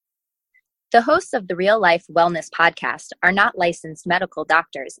The hosts of the Real Life Wellness Podcast are not licensed medical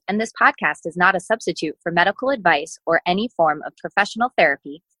doctors, and this podcast is not a substitute for medical advice or any form of professional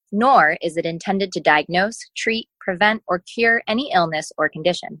therapy, nor is it intended to diagnose, treat, prevent, or cure any illness or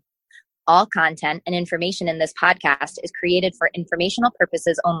condition. All content and information in this podcast is created for informational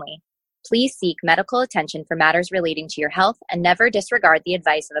purposes only. Please seek medical attention for matters relating to your health and never disregard the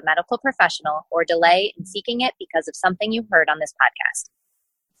advice of a medical professional or delay in seeking it because of something you heard on this podcast.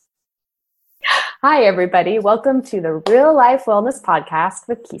 Hi, everybody. Welcome to the Real Life Wellness Podcast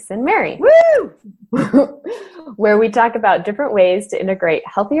with Keysa and Mary. Woo! Where we talk about different ways to integrate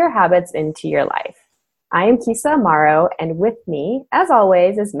healthier habits into your life. I am Keysa Amaro, and with me, as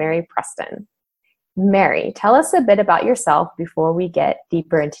always, is Mary Preston. Mary, tell us a bit about yourself before we get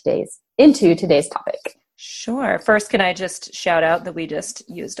deeper into today's topic. Sure. First, can I just shout out that we just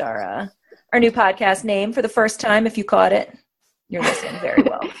used our new podcast name for the first time? If you caught it, you're listening very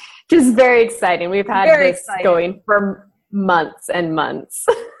well. Just very exciting. We've had this going for months and months.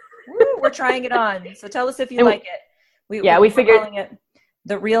 Woo, we're trying it on. So tell us if you like it. We figured calling it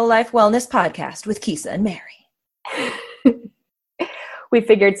the Real Life Wellness Podcast with Keysa and Mary. We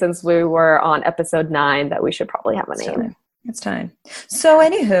figured since we were on episode 9 that we should probably have a name. It's time. So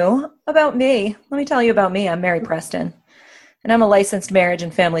anywho, about me. Let me tell you about me. I'm Mary Preston, and I'm a licensed marriage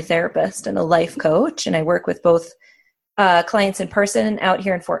and family therapist and a life coach, and I work with both clients in person out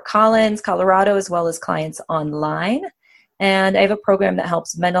here in Fort Collins, Colorado, as well as clients online. And I have a program that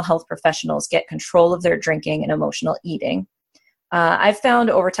helps mental health professionals get control of their drinking and emotional eating. I've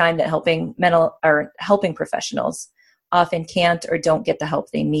found over time that helping professionals often can't or don't get the help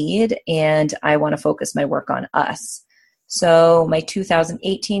they need, and I want to focus my work on us. So my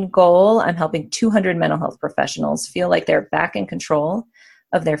 2018 goal, I'm helping 200 mental health professionals feel like they're back in control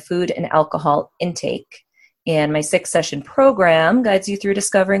of their food and alcohol intake. And my 6-session program guides you through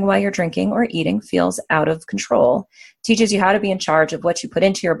discovering why your drinking or eating feels out of control, teaches you how to be in charge of what you put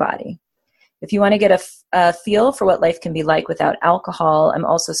into your body. If you want to get a feel for what life can be like without alcohol, I'm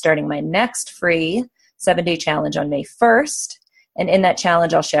also starting my next free 7-day challenge on May 1st. And in that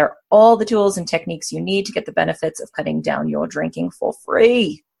challenge, I'll share all the tools and techniques you need to get the benefits of cutting down your drinking for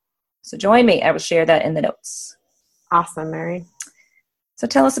free. So join me. I will share that in the notes. Awesome, Mary. So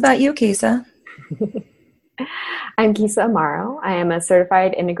tell us about you, Keysa. I'm Keysa Amaro. I am a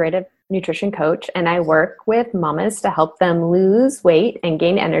certified integrative nutrition coach, and I work with mamas to help them lose weight and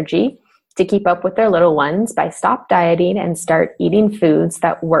gain energy to keep up with their little ones by stop dieting and start eating foods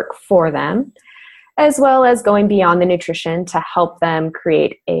that work for them, as well as going beyond the nutrition to help them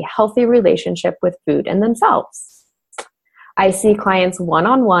create a healthy relationship with food and themselves. I see clients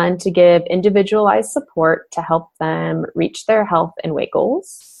one-on-one to give individualized support to help them reach their health and weight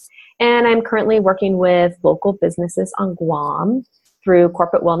goals. And I'm currently working with local businesses on Guam through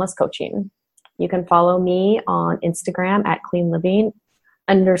corporate wellness coaching. You can follow me on Instagram at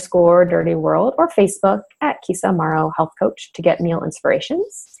cleanliving_dirtyworld or Facebook at Keysa Amaro Health Coach to get meal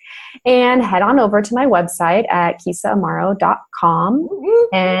inspirations. And head on over to my website at keysaamaro.com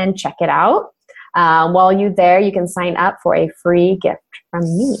and check it out. While you're there, you can sign up for a free gift from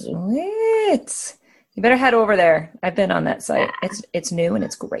me. Sweet. You better head over there. I've been on that site. Yeah. It's new and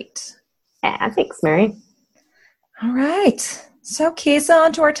it's great. Yeah, thanks, Mary. All right. So Keysa,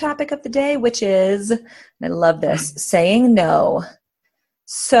 on to our topic of the day, which is, and I love this, saying no.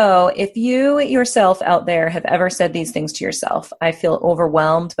 So if you yourself out there have ever said these things to yourself, I feel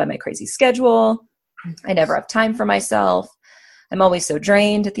overwhelmed by my crazy schedule. I never have time for myself. I'm always so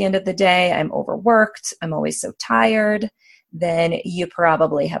drained at the end of the day. I'm overworked. I'm always so tired. Then you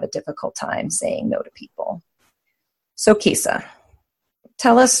probably have a difficult time saying no to people. So Keysa,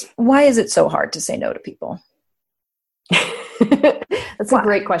 tell us, why is it so hard to say no to people? That's a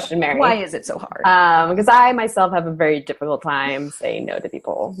great question, Mary. Why is it so hard? Because I myself have a very difficult time saying no to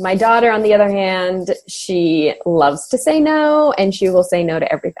people. My daughter, on the other hand, she loves to say no, and she will say no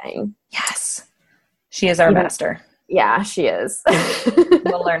to everything. Yes. She is our master. Yeah, she is.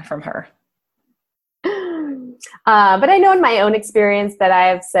 We'll learn from her. But I know in my own experience that I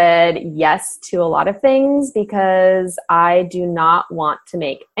have said yes to a lot of things because I do not want to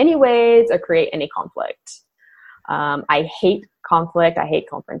make any waves or create any conflict. I hate conflict. I hate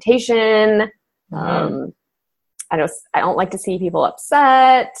confrontation. I don't like to see people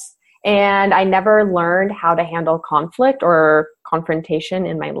upset. And I never learned how to handle conflict or confrontation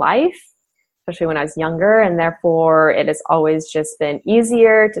in my life, especially when I was younger. And therefore, it has always just been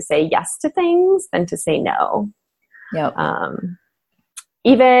easier to say yes to things than to say no. Yep.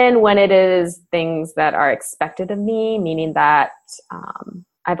 Even when it is things that are expected of me, meaning that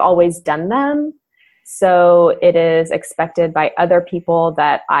I've always done them, So it is expected by other people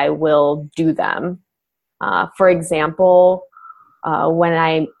that I will do them. For example, when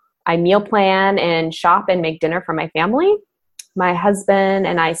I meal plan and shop and make dinner for my family, my husband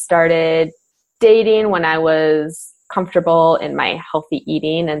and I started dating when I was comfortable in my healthy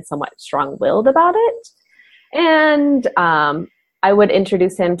eating and somewhat strong-willed about it. And I would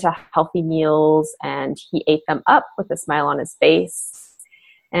introduce him to healthy meals, and he ate them up with a smile on his face.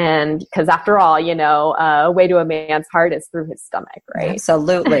 And because after all, way to a man's heart is through his stomach, right?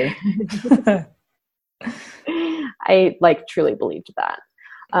 Absolutely. I truly believed that.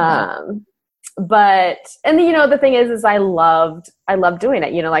 But the thing is I loved doing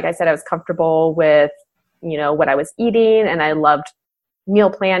it. Like I said, I was comfortable with, what I was eating, and I loved meal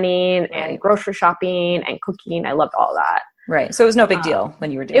planning and grocery shopping and cooking. I loved all that. Right. So it was no big deal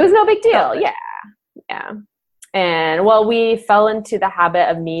when you were doing it. It was no big deal. Yeah. Yeah. And we fell into the habit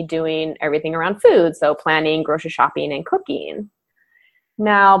of me doing everything around food. So planning, grocery shopping, and cooking.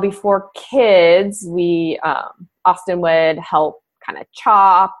 Now, before kids, we, Austin would help kind of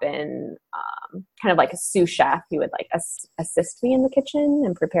chop and kind of like a sous chef. He would assist me in the kitchen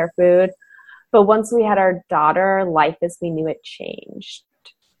and prepare food. But once we had our daughter, life as we knew it changed.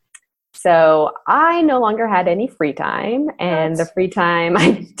 So I no longer had any free time, and the free time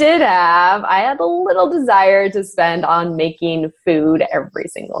I did have, I had a little desire to spend on making food every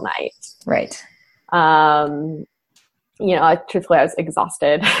single night. Right. Truthfully, I was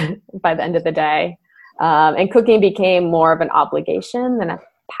exhausted by the end of the day. And cooking became more of an obligation than a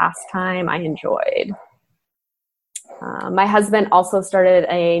pastime I enjoyed. My husband also started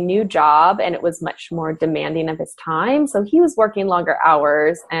a new job, and it was much more demanding of his time. So he was working longer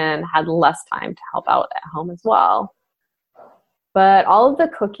hours and had less time to help out at home as well. But all of the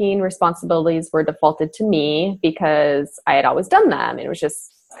cooking responsibilities were defaulted to me because I had always done them. It was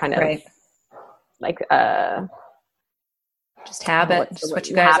just kind of just habit, just what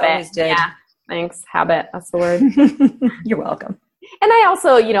you guys always did. Yeah, thanks. Habit, that's the word. You're welcome. And I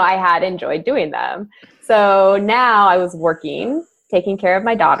also, I had enjoyed doing them. So now I was working, taking care of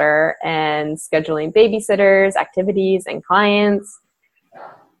my daughter and scheduling babysitters, activities, and clients.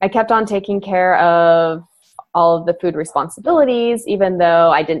 I kept on taking care of all of the food responsibilities, even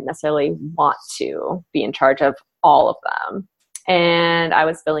though I didn't necessarily want to be in charge of all of them. And I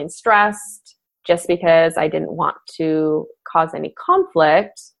was feeling stressed just because I didn't want to cause any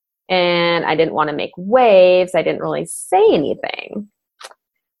conflict, and I didn't want to make waves. I didn't really say anything.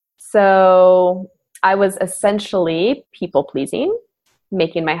 So I was essentially people-pleasing,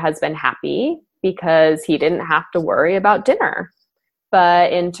 making my husband happy because he didn't have to worry about dinner.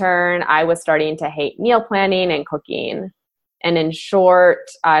 But in turn, I was starting to hate meal planning and cooking. And in short,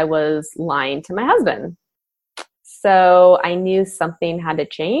 I was lying to my husband. So I knew something had to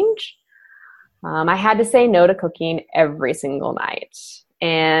change. I had to say no to cooking every single night.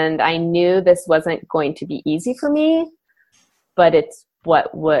 And I knew this wasn't going to be easy for me, but it's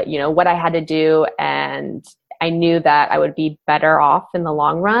what I had to do. And I knew that I would be better off in the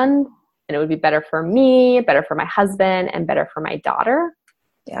long run, and it would be better for me, better for my husband, and better for my daughter.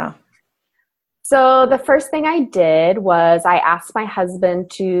 Yeah. So the first thing I did was I asked my husband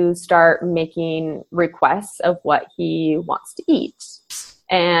to start making requests of what he wants to eat.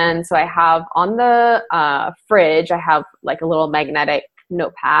 And so I have on the fridge, I have like a little magnetic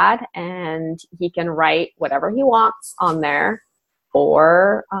notepad, and he can write whatever he wants on there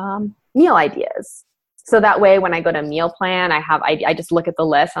for meal ideas. So that way, when I go to meal plan, I just look at the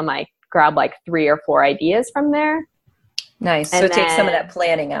list. I'm like, grab like 3 or 4 ideas from there. Nice. So take some of that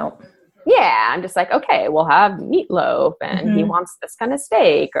planning out. Yeah. I'm just like, okay, we'll have meatloaf, and he wants this kind of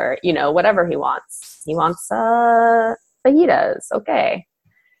steak, or, whatever he wants. He wants fajitas. Okay.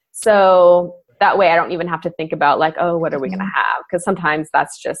 So that way I don't even have to think about like, oh, what are we going to have? Because sometimes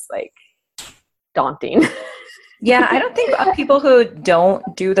that's just like daunting. Yeah, I don't think people who don't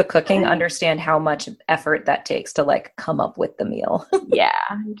do the cooking understand how much effort that takes to like come up with the meal. Yeah,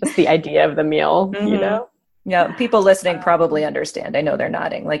 just the idea of the meal, Yeah, people listening probably understand. I know they're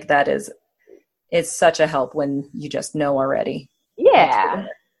nodding. Like it's such a help when you just know already. Yeah.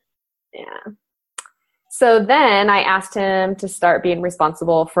 Yeah. So then I asked him to start being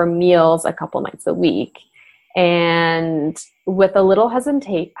responsible for meals a couple nights a week. And with a little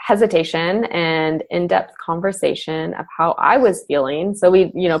hesitation and in-depth conversation of how I was feeling. So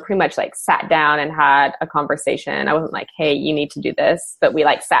we, pretty much like sat down and had a conversation. I wasn't like, hey, you need to do this. But we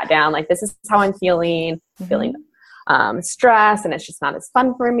like sat down, like, this is how I'm feeling, feeling stressed, and it's just not as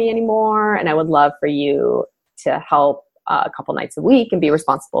fun for me anymore. And I would love for you to help a couple nights a week and be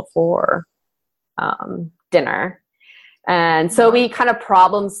responsible for dinner. And so we kind of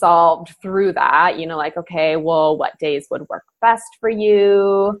problem solved through that, you know, like, okay, well, what days would work best for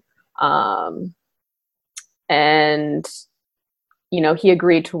you? And, you know, he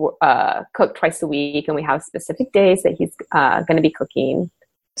agreed to cook twice a week, and we have specific days that he's going to be cooking.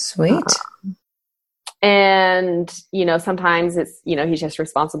 Sweet. And, you know, sometimes it's, you know, he's just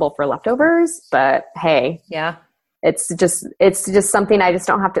responsible for leftovers, but hey, yeah, it's just something I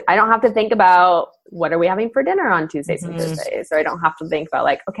don't have to think about what are we having for dinner on Tuesdays and Thursdays, or I don't have to think about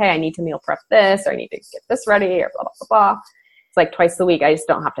like, okay, I need to meal prep this, or I need to get this ready, or blah, blah, blah, blah. It's like twice a week. I just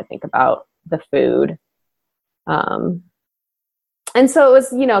don't have to think about the food. And so it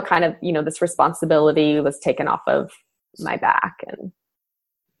was, you know, kind of, you know, this responsibility was taken off of my back and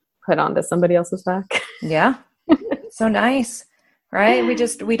put onto somebody else's back. Yeah. So nice. Right.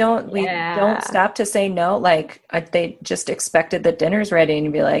 We don't stop to say no. Like they just expected that dinner's ready and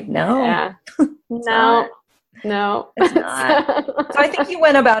you'd be like, no, yeah. No, it's not. So I think you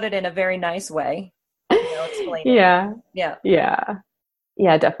went about it in a very nice way. You know, explaining. Yeah,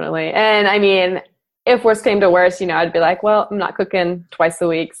 definitely. And I mean, if worse came to worse, you know, I'd be like, well, I'm not cooking twice a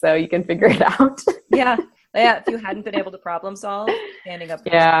week, so you can figure it out. Yeah. If you hadn't been able to problem solve, standing up,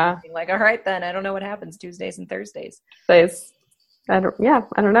 being like, all right, then I don't know what happens Tuesdays and Thursdays. I don't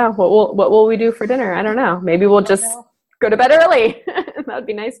know. What will we do for dinner? I don't know. Maybe we'll just go to bed early. That would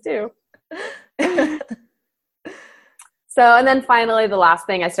be nice too. So, and then finally, the last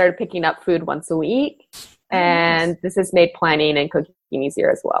thing, I started picking up food once a week, and this has made planning and cooking easier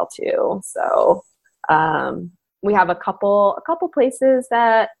as well too. So, we have a couple places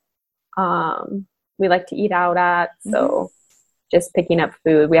that we like to eat out at. So, just picking up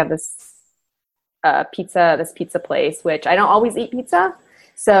food. We have this pizza place, which I don't always eat pizza.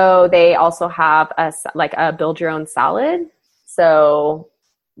 So they also have a build your own salad. So,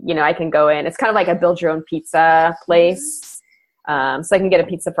 you know, I can go in, it's kind of like a build your own pizza place. So I can get a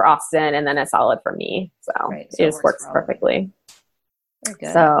pizza for Austin and then a salad for me. So, it just works perfectly. Very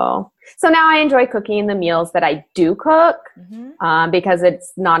good. So now I enjoy cooking the meals that I do cook, because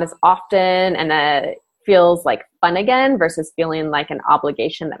it's not as often, and it feels like fun again versus feeling like an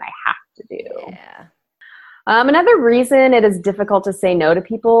obligation that I have to do. Yeah. Another reason it is difficult to say no to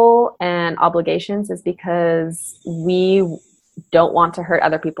people and obligations is because we don't want to hurt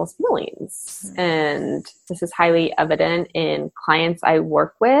other people's feelings. And this is highly evident in clients I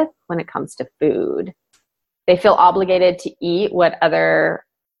work with when it comes to food. They feel obligated to eat what another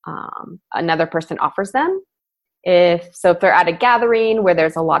person offers them. If they're at a gathering where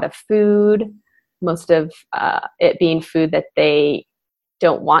there's a lot of food, most of it being food that they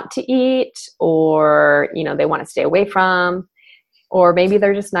don't want to eat, or, you know, they want to stay away from, or maybe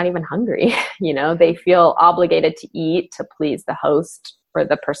they're just not even hungry. You know, they feel obligated to eat to please the host or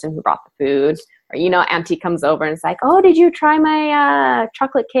the person who brought the food. Or, you know, auntie comes over and it's like, oh, did you try my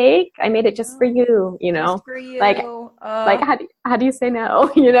chocolate cake? I made it just for you, you know, just for you. like how do you say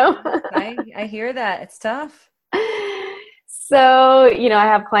no? You know, I hear that. It's tough. So, you know, I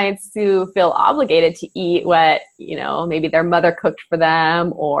have clients who feel obligated to eat what, you know, maybe their mother cooked for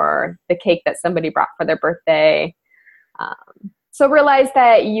them, or the cake that somebody brought for their birthday. So realize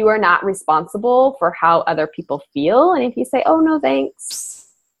that you are not responsible for how other people feel. And if you say, oh, no, thanks,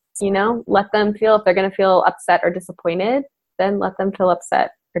 you know, let them feel, if they're going to feel upset or disappointed, then let them feel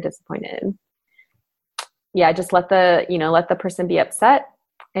upset or disappointed. Yeah, just let the person be upset.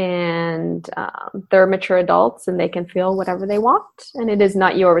 And they're mature adults and they can feel whatever they want. And it is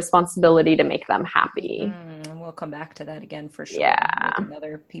not your responsibility to make them happy. We'll come back to that again for sure. Yeah. Making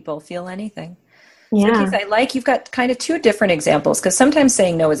other people feel anything. Yeah. So Keysa, you've got kind of two different examples, because sometimes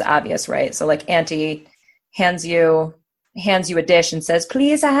saying no is obvious, right? So like auntie hands you a dish and says,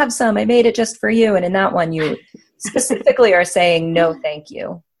 please, I have some. I made it just for you. And in that one, you specifically are saying no, thank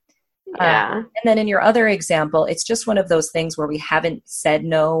you. Yeah. And then in your other example, it's just one of those things where we haven't said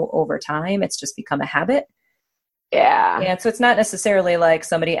no over time. It's just become a habit. Yeah. And so it's not necessarily like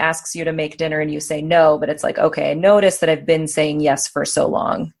somebody asks you to make dinner and you say no, but it's like, okay, I notice that I've been saying yes for so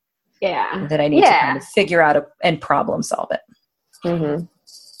long. Yeah. That I need to kind of figure out and problem solve it.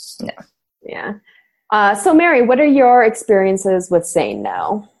 Mm-hmm. Yeah. So Mary, what are your experiences with saying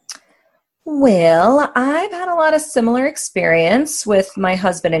no? Well, I've had a lot of similar experience with my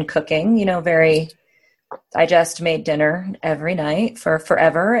husband in cooking, you know, I just made dinner every night for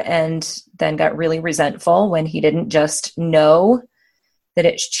forever, and then got really resentful when he didn't just know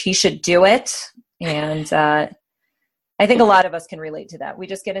that he should do it. And I think a lot of us can relate to that. We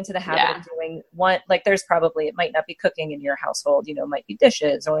just get into the habit of doing one, like it might not be cooking in your household, you know, it might be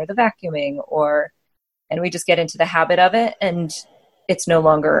dishes or the vacuuming, and we just get into the habit of it, and it's no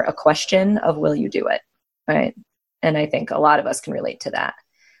longer a question of will you do it, right? And I think a lot of us can relate to that.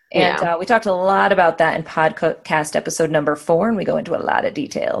 And we talked a lot about that in podcast episode number 4, and we go into a lot of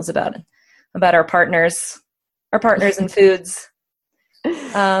details about our partners and foods.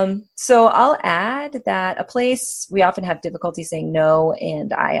 So I'll add that a place we often have difficulty saying no,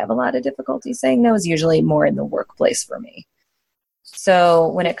 and I have a lot of difficulty saying no, is usually more in the workplace for me. So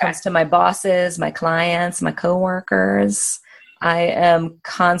when it comes to my bosses, my clients, my coworkers, I am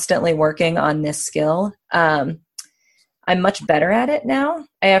constantly working on this skill. I'm much better at it now.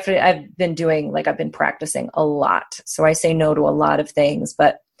 I've been practicing a lot. So I say no to a lot of things,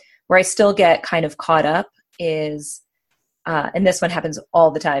 but where I still get kind of caught up is, and this one happens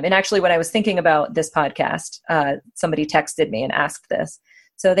all the time. And actually when I was thinking about this podcast, somebody texted me and asked this.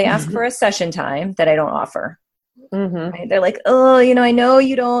 So they asked for a session time that I don't offer. Right? They're like, oh, I know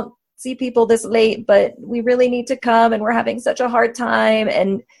you don't see people this late, but we really need to come and we're having such a hard time.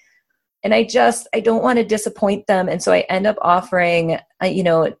 And I don't want to disappoint them. And so I end up offering,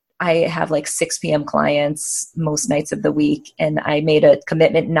 I have like 6 p.m. clients most nights of the week. And I made a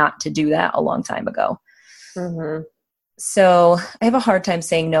commitment not to do that a long time ago. So I have a hard time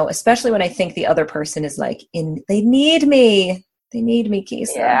saying no, especially when I think the other person is like, they need me,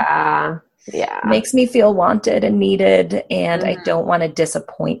 Keysa. Yeah. It makes me feel wanted and needed, and I don't want to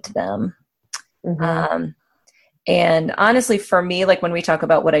disappoint them. And honestly, for me, like when we talk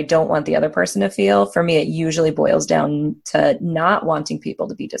about what I don't want the other person to feel, for me, it usually boils down to not wanting people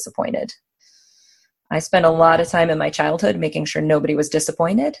to be disappointed. I spent a lot of time in my childhood making sure nobody was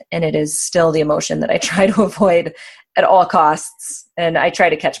disappointed, and it is still the emotion that I try to avoid at all costs, and I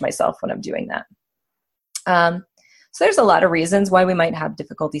try to catch myself when I'm doing that. So there's a lot of reasons why we might have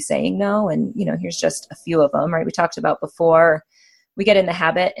difficulty saying no, and here's just a few of them, right? We talked about before. We get in the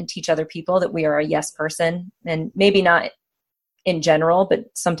habit and teach other people that we are a yes person, and maybe not in general, but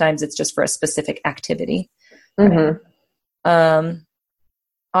sometimes it's just for a specific activity. Right?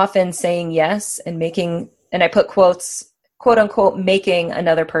 Often saying yes and making, and I put quotes, quote unquote, making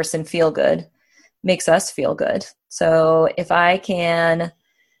another person feel good makes us feel good. So if I can,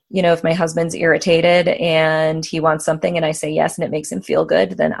 if my husband's irritated and he wants something and I say yes and it makes him feel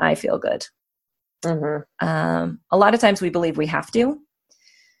good, then I feel good. A lot of times we believe we have to,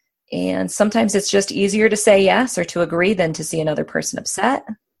 and sometimes it's just easier to say yes or to agree than to see another person upset.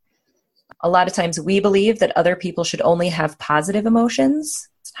 A lot of times we believe that other people should only have positive emotions.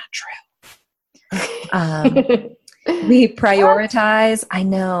 It's not true. We prioritize. I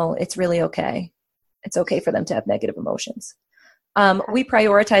know, it's really okay. It's okay for them to have negative emotions. We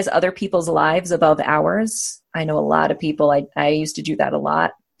prioritize other people's lives above ours. I know a lot of people, I used to do that a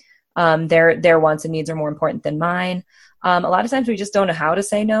lot. Their wants and needs are more important than mine. A lot of times we just don't know how to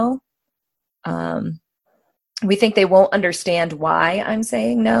say no. We think they won't understand why I'm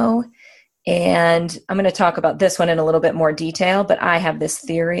saying no. And I'm going to talk about this one in a little bit more detail, but I have this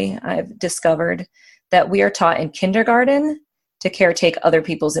theory I've discovered that we are taught in kindergarten to caretake other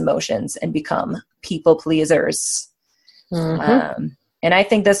people's emotions and become people pleasers. And I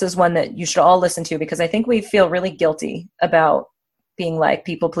think this is one that you should all listen to, because I think we feel really guilty about being like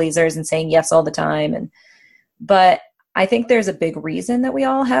people pleasers and saying yes all the time. But I think there's a big reason that we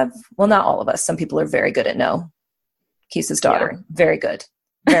all have, well, not all of us. Some people are very good at no. Keysa's daughter, very good.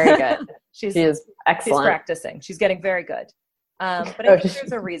 Very good. She is excellent. She's practicing. She's getting very good. But I think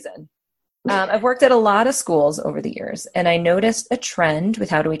there's a reason. I've worked at a lot of schools over the years, and I noticed a trend with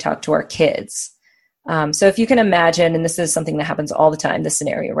how do we talk to our kids. So if you can imagine, and this is something that happens all the time, this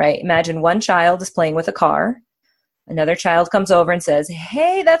scenario, right? Imagine one child is playing with a car. Another child comes over and says,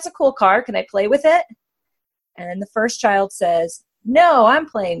 hey, that's a cool car. Can I play with it? And the first child says, no, I'm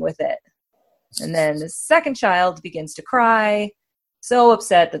playing with it. And then the second child begins to cry, so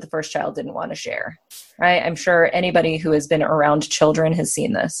upset that the first child didn't want to share, right? I'm sure anybody who has been around children has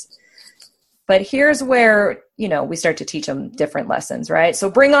seen this. But here's where, we start to teach them different lessons, right? So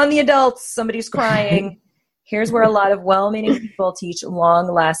bring on the adults. Somebody's crying. Here's where a lot of well-meaning people teach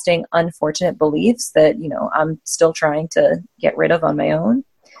long-lasting, unfortunate beliefs that, I'm still trying to get rid of on my own.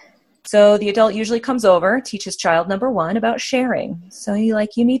 So the adult usually comes over, teaches child number 1 about sharing. So you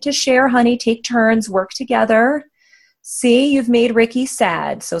need to share, honey, take turns, work together. See, you've made Ricky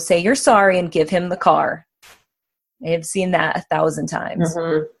sad. So say you're sorry and give him the car. I have seen that 1,000 times.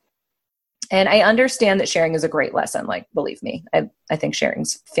 And I understand that sharing is a great lesson. Believe me, I think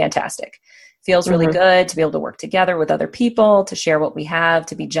sharing's fantastic. Feels really good to be able to work together with other people, to share what we have,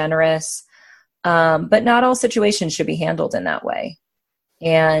 to be generous. But not all situations should be handled in that way.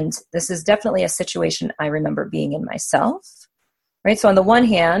 And this is definitely a situation I remember being in myself, right? So on the one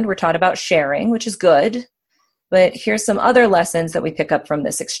hand, we're taught about sharing, which is good. But here's some other lessons that we pick up from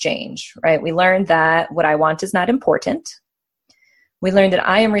this exchange, right? We learned that what I want is not important. We learned that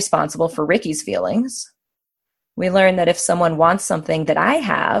I am responsible for Ricky's feelings. We learned that if someone wants something that I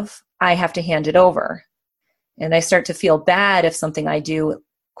have to hand it over. And I start to feel bad if something I do,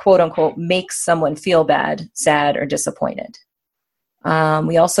 quote unquote, makes someone feel bad, sad, or disappointed.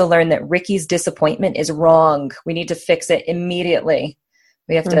 We also learned that Ricky's disappointment is wrong. We need to fix it immediately.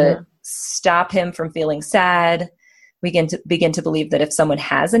 We have to stop him from feeling sad. We can begin to believe that if someone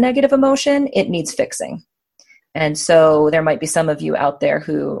has a negative emotion, it needs fixing. And so there might be some of you out there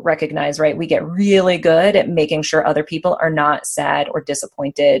who recognize, right, we get really good at making sure other people are not sad or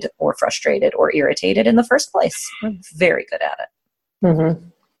disappointed or frustrated or irritated in the first place. We're very good at it. Mm-hmm.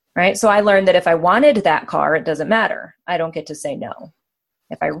 Right? So I learned that if I wanted that car, it doesn't matter. I don't get to say no.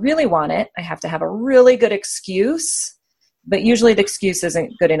 If I really want it, I have to have a really good excuse, but usually the excuse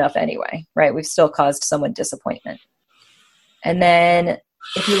isn't good enough anyway, right? We've still caused someone disappointment. And then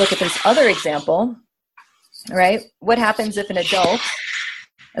if you look at this other example, right, what happens if an adult,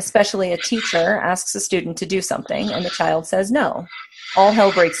 especially a teacher, asks a student to do something and the child says no? All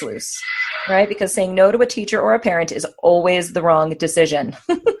hell breaks loose, right? Because saying no to a teacher or a parent is always the wrong decision.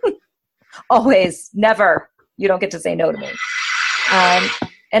 Always, never. You don't get to say no to me.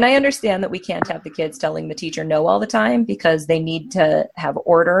 And I understand that we can't have the kids telling the teacher no all the time because they need to have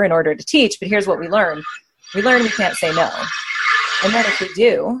order in order to teach. But here's what we learn. We learn we can't say no. And then if we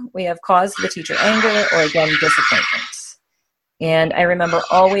do, we have caused the teacher anger or, again, disappointment. And I remember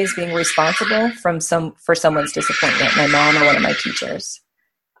always being responsible for someone's disappointment, my mom or one of my teachers.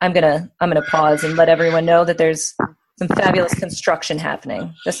 I'm gonna pause and let everyone know that there's some fabulous construction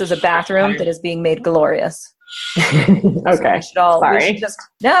happening. This is a bathroom that is being made glorious. Okay. So sorry.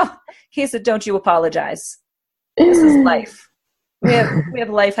 No, Keysa, don't you apologize. This is life. We have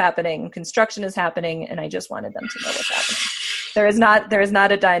life happening. Construction is happening, and I just wanted them to know what's happening. There is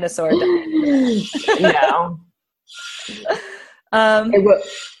not a dinosaur dying. No.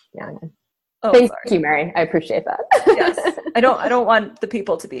 Yeah. Oh, Thank sorry. you, Mary. I appreciate that. Yes. I don't want the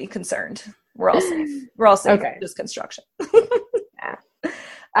people to be concerned. We're all safe. We're all safe. Okay. Just construction. Yeah.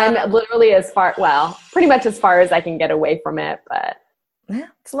 I'm literally pretty much as far as I can get away from it, but yeah,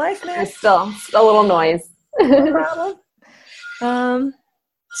 it's life, man. there's still a little noise. No problem.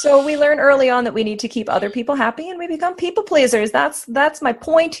 So we learn early on that we need to keep other people happy and we become people pleasers. That's my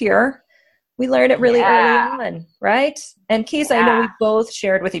point here. We learn it really early on, right? And Keysa, I know we both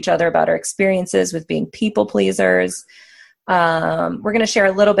shared with each other about our experiences with being people pleasers. We're going to share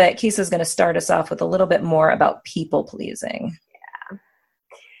a little bit. Keysa's going to start us off with a little bit more about people pleasing.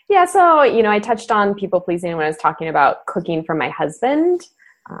 Yeah, so, I touched on people pleasing when I was talking about cooking for my husband,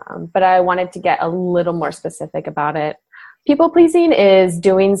 but I wanted to get a little more specific about it. People pleasing is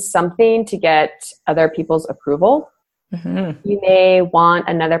doing something to get other people's approval. Mm-hmm. You may want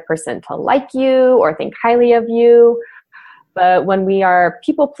another person to like you or think highly of you, but when we are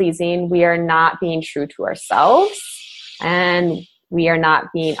people pleasing, we are not being true to ourselves and we are not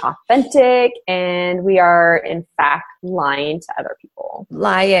being authentic, and we are in fact lying to other people.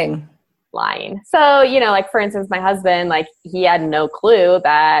 Lying. So, like for instance, my husband, he had no clue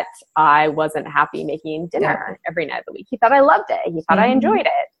that I wasn't happy making dinner every night of the week. He thought I loved it. He thought I enjoyed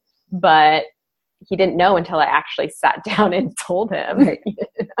it, but he didn't know until I actually sat down and told him.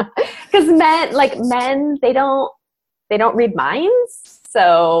 Because men, they don't read minds.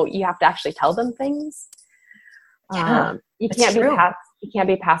 So you have to actually tell them things. Yeah, you can't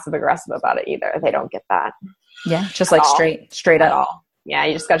be passive aggressive about it either. They don't get that. Yeah. Just straight up. All. Yeah.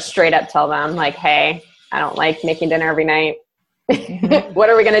 You just got to straight up tell them hey, I don't like making dinner every night. Mm-hmm. What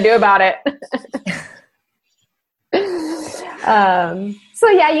are we going to do about it? So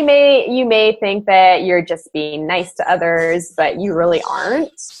yeah, you may think that you're just being nice to others, but you really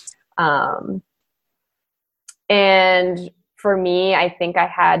aren't. And for me, I think I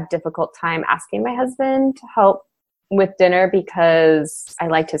had difficult time asking my husband to help with dinner because I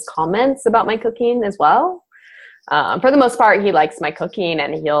liked his comments about my cooking as well. For the most part, he likes my cooking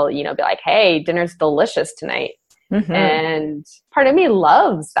and he'll, be like, hey, dinner's delicious tonight. Mm-hmm. And part of me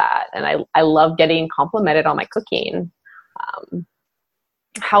loves that. And I love getting complimented on my cooking.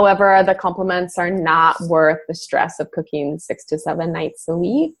 However, the compliments are not worth the stress of cooking 6 to 7 nights a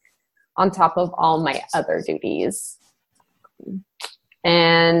week on top of all my other duties.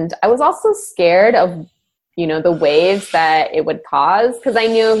 And I was also scared of, the waves that it would cause, because I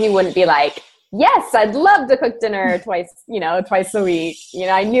knew he wouldn't be like, yes, I'd love to cook dinner twice a week.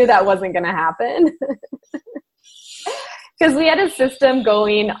 I knew that wasn't going to happen because we had a system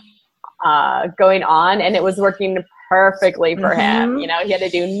going on and it was working perfectly for him. He had to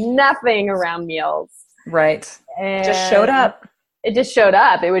do nothing around meals. Right. And Just showed up. It just showed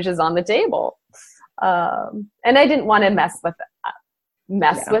up. It was just on the table. And I didn't want to mess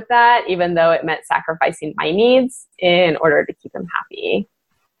with that, even though it meant sacrificing my needs in order to keep him happy.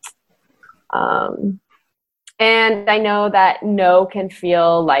 And I know that no can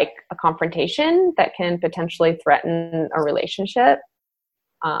feel like a confrontation that can potentially threaten a relationship.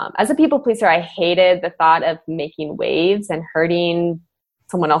 As a people pleaser, I hated the thought of making waves and hurting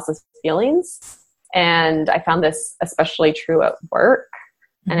someone else's feelings. And I found this especially true at work.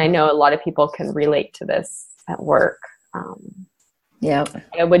 And I know a lot of people can relate to this at work.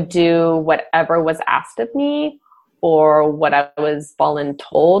 I would do whatever was asked of me or what I was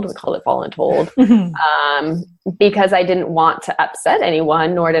voluntold. We call it voluntold. Because I didn't want to upset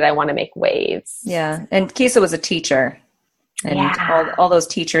anyone, nor did I want to make waves. Yeah. And Keysa was a teacher. And all those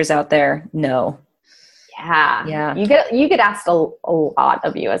teachers out there know. Yeah. Yeah. You get asked a lot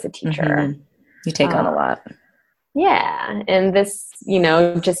of you as a teacher. Mm-hmm. You take on a lot. Yeah. And this,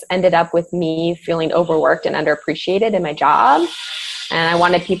 just ended up with me feeling overworked and underappreciated in my job. And I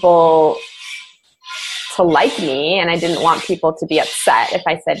wanted people to like me, and I didn't want people to be upset if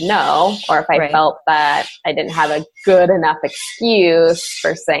I said no, or if I felt that I didn't have a good enough excuse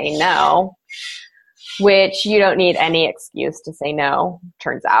for saying no, which you don't need any excuse to say no,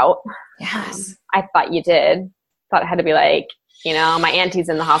 turns out. Yes. I thought you did. Thought it had to be like, my auntie's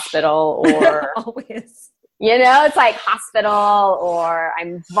in the hospital, or always. It's like hospital, or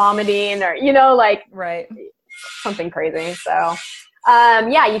I'm vomiting, or, something crazy. So,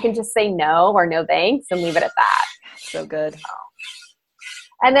 you can just say no or no thanks and leave it at that. So good.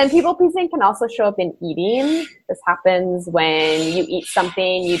 And then people pleasing can also show up in eating. This happens when you eat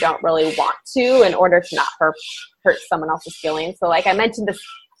something you don't really want to in order to not hurt someone else's feelings. So like I mentioned this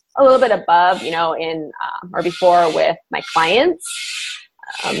a little bit above, in or before with my clients.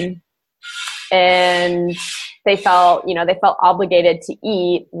 And they felt obligated to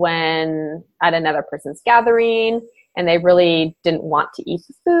eat when at another person's gathering, and they really didn't want to eat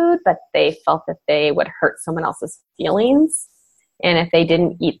the food, but they felt that they would hurt someone else's feelings. And if they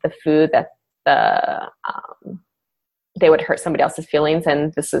didn't eat the food, that they would hurt somebody else's feelings.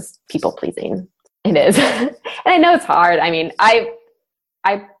 And this is people pleasing. It is. And I know it's hard. I mean, I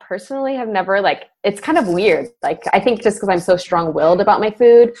personally have never, it's kind of weird. I think just because I'm so strong-willed about my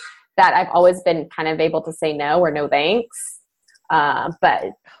food that I've always been kind of able to say no or no thanks.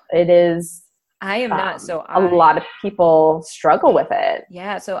 But it is, I am not. So a lot of people struggle with it.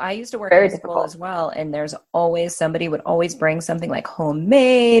 Yeah. So I used to work in school as well. And there's always somebody would always bring something like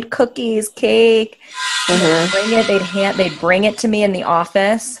homemade cookies, cake. Mm-hmm. They'd bring it to me in the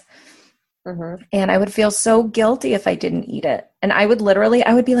office. Mm-hmm. And I would feel so guilty if I didn't eat it. And I would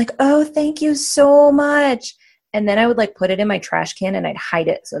be like, oh, thank you so much. And then I would put it in my trash can and I'd hide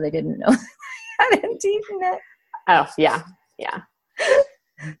it so they didn't know I hadn't eaten it. Oh, yeah. Yeah.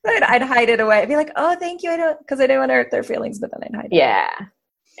 I'd hide it away. I'd be like, oh, thank you. Because I didn't want to hurt their feelings, but then I'd hide it. Yeah.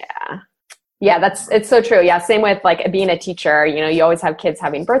 Yeah. Yeah, it's so true. Yeah. Same with being a teacher, you always have kids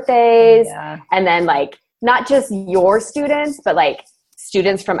having birthdays. Yeah. And then not just your students, but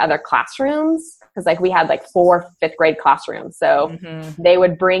students from other classrooms. Because we had 4 5th grade classrooms. So they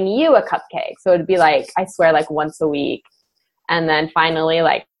would bring you a cupcake. So it'd be I swear once a week. And then finally,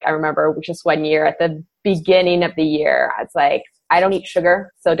 I remember just one year at the beginning of the year, I was I don't eat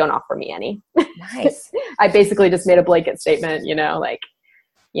sugar, so don't offer me any. Nice. I basically just made a blanket statement,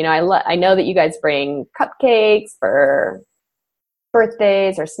 I know that you guys bring cupcakes for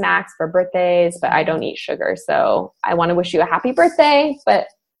birthdays or snacks for birthdays, but I don't eat sugar. So I want to wish you a happy birthday, but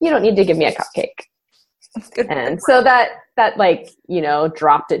you don't need to give me a cupcake. Good. And so that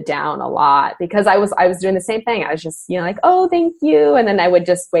dropped it down a lot, because I was doing the same thing. I was just, oh, thank you. And then I would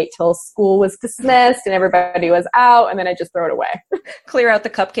just wait till school was dismissed and everybody was out, and then I just throw it away. Clear out the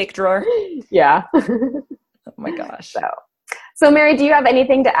cupcake drawer. Yeah. Oh my gosh. So Mary, do you have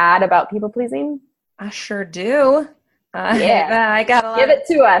anything to add about people pleasing? I sure do. Yeah. I got a lot. Give it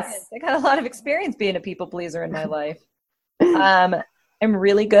to us. I got a lot of experience being a people pleaser in my life. I'm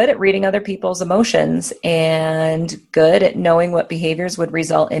really good at reading other people's emotions and good at knowing what behaviors would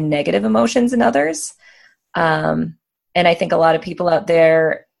result in negative emotions in others. And I think a lot of people out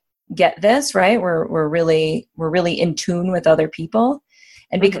there get this, right? We're really in tune with other people.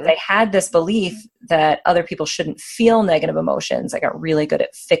 And because I had this belief that other people shouldn't feel negative emotions, I got really good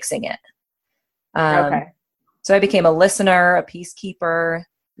at fixing it. So I became a listener, a peacekeeper.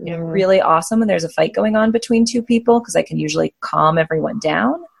 Really awesome when there's a fight going on between two people, because I can usually calm everyone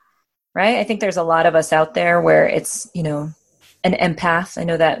down, right? I think there's a lot of us out there where it's, an empath. I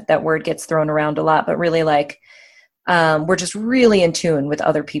know that word gets thrown around a lot, but really we're just really in tune with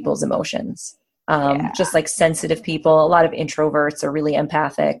other people's emotions. just like sensitive people. A lot of introverts are really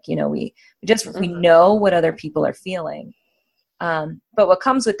empathic. You know, we know what other people are feeling. But what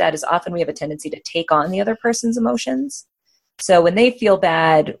comes with that is often we have a tendency to take on the other person's emotions. So when they feel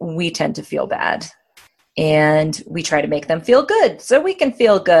bad, we tend to feel bad. And we try to make them feel good so we can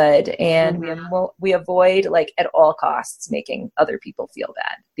feel good. And we avoid, like, at all costs making other people feel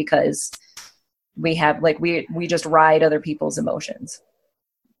bad, because we have, like, we just ride other people's emotions.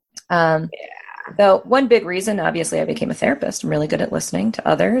 So one big reason, obviously, I became a therapist. I'm really good at listening to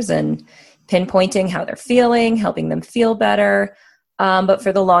others and pinpointing how they're feeling, helping them feel better. But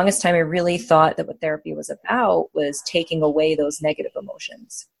for the longest time, I really thought that what therapy was about was taking away those negative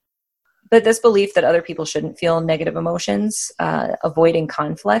emotions. But this belief that other people shouldn't feel negative emotions, avoiding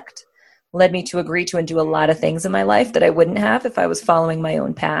conflict, led me to agree to and do a lot of things in my life that I wouldn't have if I was following my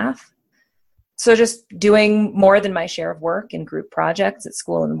own path. So just doing more than my share of work in group projects at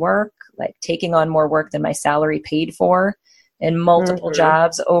school and work, like taking on more work than my salary paid for in multiple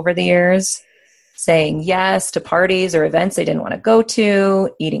jobs over the years, saying yes to parties or events I didn't want to go to,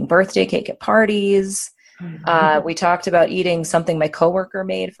 eating birthday cake at parties. We talked about eating something my coworker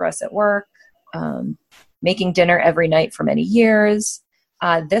made for us at work, making dinner every night for many years.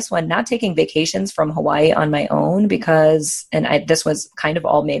 This one, not taking vacations from Hawaii on my own because, this was kind of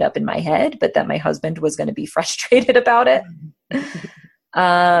all made up in my head, but that my husband was going to be frustrated about it.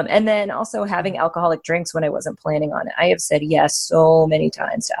 And then also having alcoholic drinks when I wasn't planning on it. I have said yes so many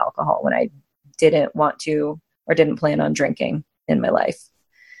times to alcohol when I didn't want to or didn't plan on drinking in my life.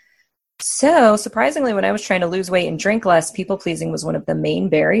 So surprisingly, when I was trying to lose weight and drink less, people pleasing was one of the main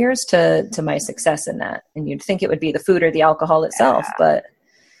barriers to my success in that. And you'd think it would be the food or the alcohol itself, but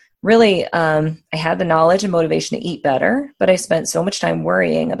really, I had the knowledge and motivation to eat better, but I spent so much time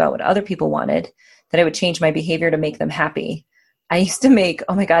worrying about what other people wanted that I would change my behavior to make them happy. I used to make,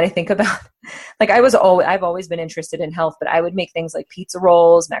 oh my God, I think about, like I've always been interested in health, but I would make things like pizza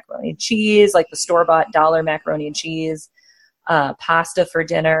rolls, macaroni and cheese, like the store-bought dollar macaroni and cheese, pasta for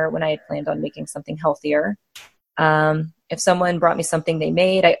dinner when I had planned on making something healthier. If someone brought me something they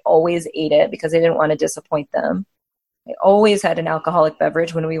made, I always ate it because I didn't want to disappoint them. I always had an alcoholic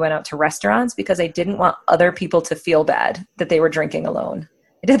beverage when we went out to restaurants because I didn't want other people to feel bad that they were drinking alone.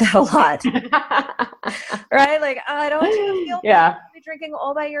 I did that a lot. Right? Like, I don't want you to feel bad to be drinking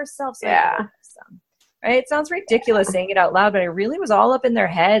all by yourself. So right? It sounds ridiculous saying it out loud, but I really was all up in their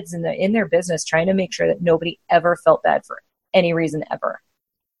heads and in their business trying to make sure that nobody ever felt bad for any reason ever.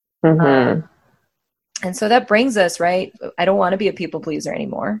 And so that brings us, right? I don't want to be a people pleaser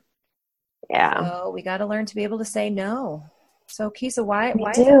anymore. Yeah. So we got to learn to be able to say no. So Keysa, why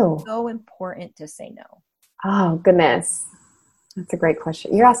is it so important to say no? Oh, goodness. That's a great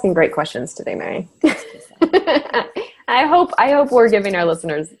question. You're asking great questions today, Mary. I hope we're giving our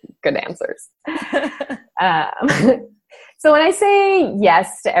listeners good answers. So when I say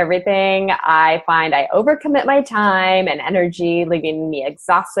yes to everything, I find I overcommit my time and energy, leaving me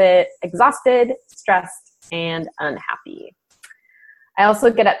exhausted, stressed, and unhappy. I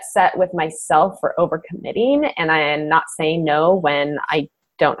also get upset with myself for overcommitting, and I am not saying no when I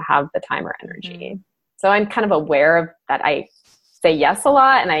don't have the time or energy. So I'm kind of aware of that. I say yes a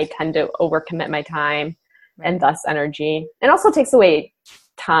lot, and I tend to overcommit my time and thus energy. It also takes away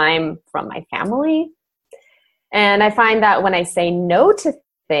time from my family. And I find that when I say no to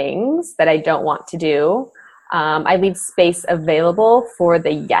things that I don't want to do, I leave space available for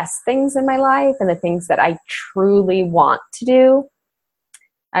the yes things in my life and the things that I truly want to do.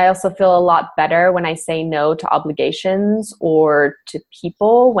 I also feel a lot better when I say no to obligations or to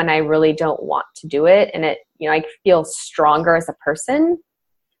people when I really don't want to do it. And I feel stronger as a person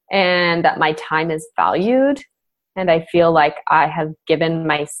and that my time is valued. And I feel like I have given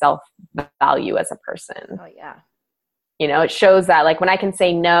myself value as a person. Oh, yeah. It shows that, like, when I can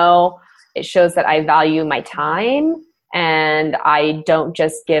say no, it shows that I value my time and I don't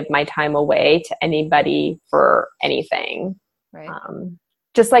just give my time away to anybody for anything. Right.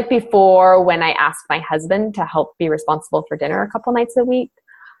 Just like before, when I asked my husband to help be responsible for dinner a couple nights a week,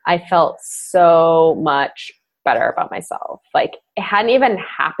 I felt so much better about myself. Like, it hadn't even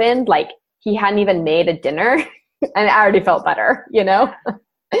happened. Like, he hadn't even made a dinner and I already felt better,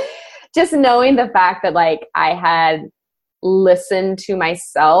 Just knowing the fact that, like, I had listened to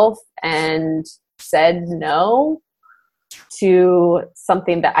myself and said no to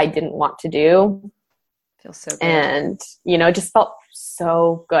something that I didn't want to do. Feels so good. And, it just felt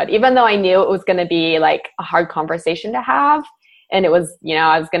so good. Even though I knew it was going to be like a hard conversation to have. And it was,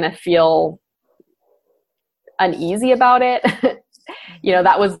 I was going to feel uneasy about it.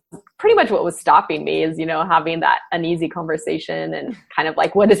 That was pretty much what was stopping me is, having that uneasy conversation and kind of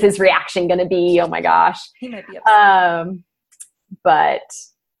like, what is his reaction going to be? Oh my gosh. He might be upset. But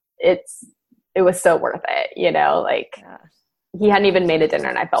it was so worth it, he hadn't even made a dinner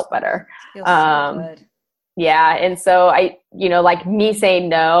and I felt better. Feels so good. Yeah. And so I, like me saying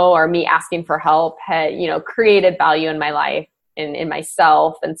no or me asking for help had, created value in my life and in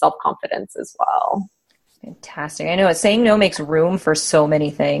myself and self-confidence as well. Fantastic. I know saying no makes room for so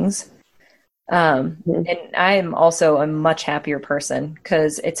many things. And I'm also a much happier person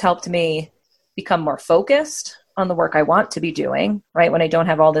because it's helped me become more focused on the work I want to be doing, right? When I don't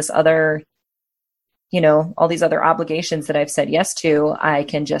have all this other, all these other obligations that I've said yes to, I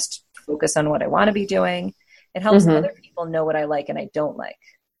can just focus on what I want to be doing. It helps other people know what I like and I don't like.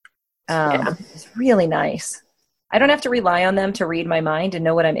 It's really nice. I don't have to rely on them to read my mind and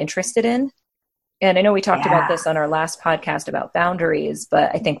know what I'm interested in. And I know we talked about this on our last podcast about boundaries, but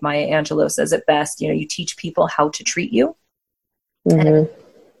I think Maya Angelou says it best, you teach people how to treat you. And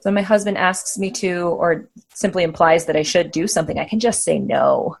so my husband asks me to, or simply implies that I should do something, I can just say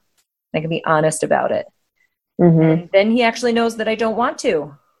no. I can be honest about it. And then he actually knows that I don't want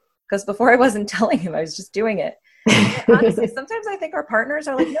to, because before I wasn't telling him, I was just doing it. And honestly, sometimes I think our partners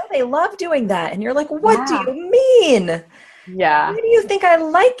are like, no, they love doing that. And you're like, what do you mean? Yeah. Why do you think I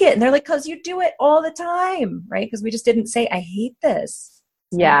like it? And they're like, because you do it all the time, right? Because we just didn't say, I hate this.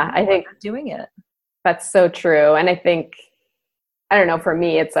 Yeah, I think I'm doing it. That's so true. And I think, I don't know, for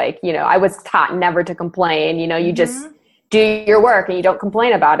me, it's like, I was taught never to complain. You just do your work and you don't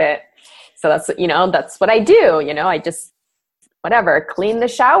complain about it. So that's, that's what I do. I just, whatever, clean the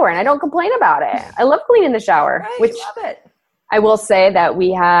shower and I don't complain about it. I love cleaning the shower, right, which love it. I will say that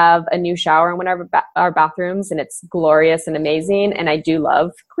we have a new shower in one of our bathrooms and it's glorious and amazing. And I do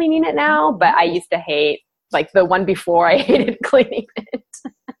love cleaning it now, but I used to hate, like the one before, I hated cleaning it.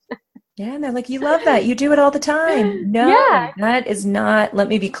 Yeah. And they're like, you love that. You do it all the time. No, that is not, let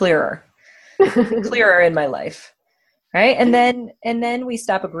me be clearer. Clearer in my life. Right. And then we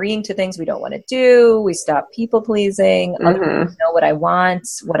stop agreeing to things we don't want to do. We stop people pleasing. Other people know what I want,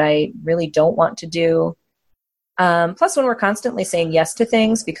 what I really don't want to do. Plus, when we're constantly saying yes to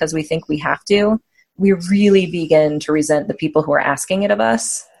things because we think we have to, we really begin to resent the people who are asking it of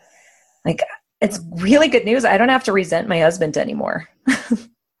us. Like, it's really good news. I don't have to resent my husband anymore.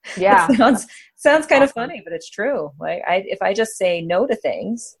 Yeah. It sounds kind of funny, but it's true. Like, if I just say no to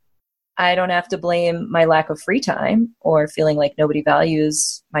things, I don't have to blame my lack of free time or feeling like nobody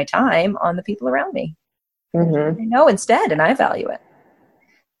values my time on the people around me. I know instead, and I value it.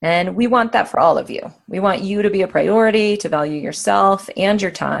 And we want that for all of you. We want you to be a priority, to value yourself and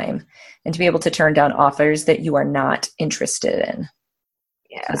your time, and to be able to turn down offers that you are not interested in.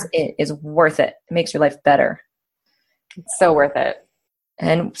 Yeah. Because it is worth it. It makes your life better. It's so worth it.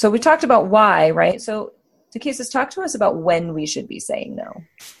 And so we talked about why, right? So Keysa, talk to us about when we should be saying no.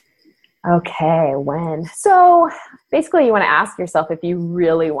 Okay, when? So basically you want to ask yourself if you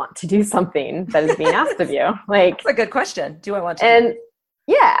really want to do something that is being asked of you. Like, that's a good question. Do I want to? And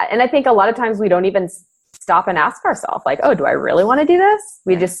yeah. And I think a lot of times we don't even stop and ask ourselves like, oh, do I really want to do this?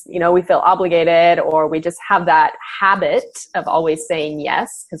 We just, we feel obligated, or we just have that habit of always saying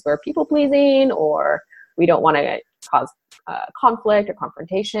yes because we're people pleasing, or we don't want to cause conflict or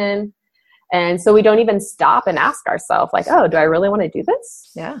confrontation. And so we don't even stop and ask ourselves like, oh, do I really want to do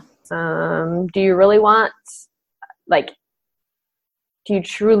this? Yeah. Do you really want, do you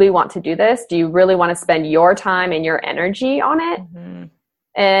truly want to do this? Do you really want to spend your time and your energy on it?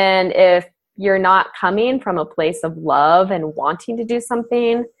 And if you're not coming from a place of love and wanting to do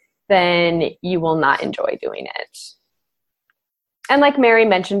something, then you will not enjoy doing it. And like Mary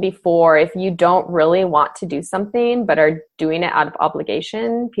mentioned before, if you don't really want to do something but are doing it out of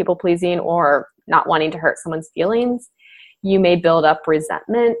obligation, people pleasing, or not wanting to hurt someone's feelings, you may build up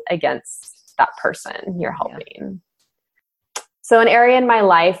resentment against that person you're helping. So an area in my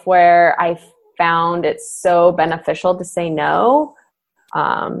life where I found it so beneficial to say no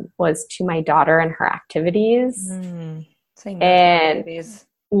was to my daughter and her activities. Say no to your babies.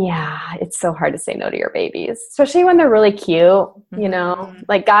 Yeah, it's so hard to say no to your babies, especially when they're really cute,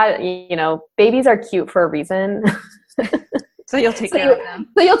 like God, babies are cute for a reason. So you'll take care of them.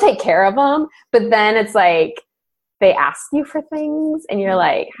 So you'll take care of them. But then it's like, they ask you for things and you're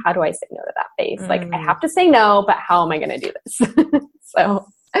like, how do I say no to that face? Like, I have to say no, but how am I going to do this? So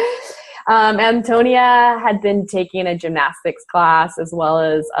Antonia had been taking a gymnastics class as well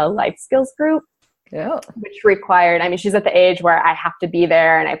as a life skills group, which required, she's at the age where I have to be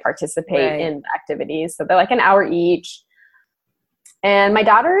there and I participate in activities. So they're like an hour each. And my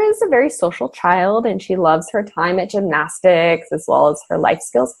daughter is a very social child, and she loves her time at gymnastics as well as her life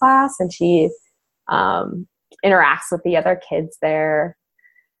skills class. And she interacts with the other kids there.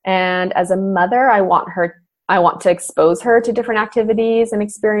 And as a mother, I want to expose her to different activities and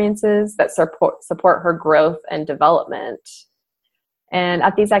experiences that support her growth and development. And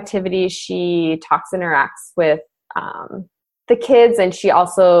at these activities, she talks and interacts with the kids, and she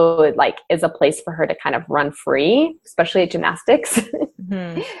also is a place for her to kind of run free, especially at gymnastics.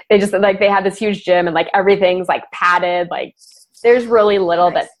 Mm-hmm. They have this huge gym, and everything's padded. There's really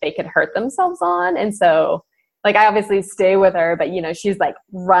little that they could hurt themselves on. And so I obviously stay with her, but she's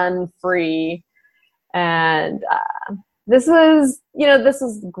run free. And this was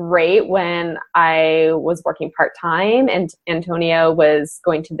great when I was working part-time, and Antonio was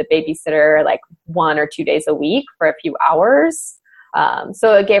going to the babysitter 1 or 2 days a week for a few hours.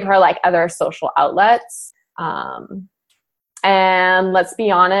 So it gave her other social outlets. And let's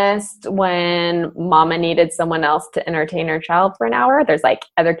be honest, when mama needed someone else to entertain her child for an hour, there's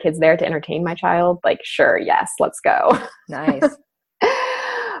other kids there to entertain my child. Sure, yes, let's go. Nice.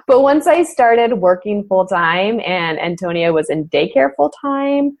 But once I started working full-time and Antonia was in daycare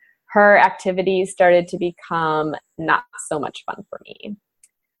full-time, her activities started to become not so much fun for me.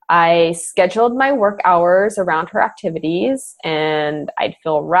 I scheduled my work hours around her activities, and I'd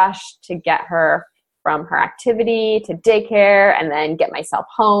feel rushed to get her from her activity to daycare and then get myself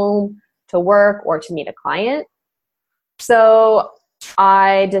home to work or to meet a client. So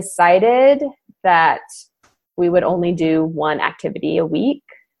I decided that we would only do one activity a week.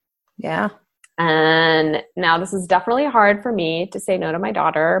 Yeah. And now this is definitely hard for me to say no to my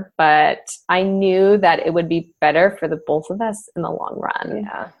daughter, but I knew that it would be better for the both of us in the long run.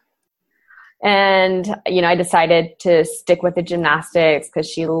 Yeah. And, I decided to stick with the gymnastics because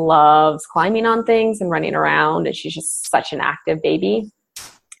she loves climbing on things and running around, and she's just such an active baby.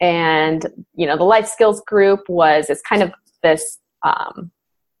 And, the life skills group it's kind of this,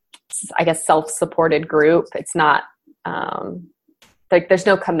 I guess, self-supported group. It's not, there's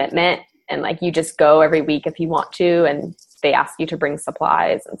no commitment, and you just go every week if you want to, and they ask you to bring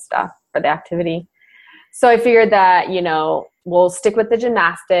supplies and stuff for the activity. So I figured that, we'll stick with the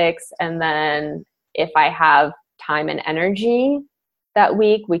gymnastics, and then if I have time and energy that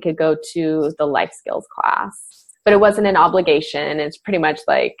week, we could go to the life skills class. But it wasn't an obligation. It's pretty much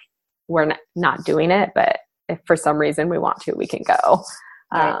we're not doing it, but if for some reason we want to, we can go.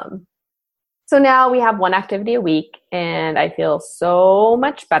 Right. So now we have one activity a week, and I feel so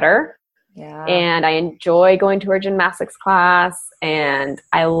much better. Yeah. And I enjoy going to her gymnastics class, and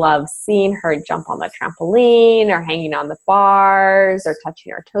I love seeing her jump on the trampoline or hanging on the bars or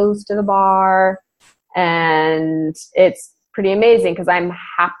touching her toes to the bar. And it's pretty amazing because I'm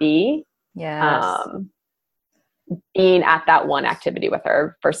happy being at that one activity with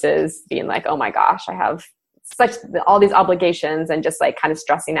her versus being oh my gosh, I have all these obligations and just kind of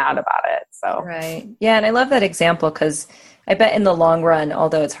stressing out about it. So right. Yeah. And I love that example because I bet in the long run,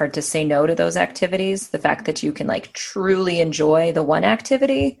 although it's hard to say no to those activities, the fact that you can truly enjoy the one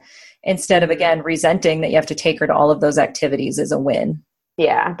activity instead of, again, resenting that you have to take her to all of those activities is a win.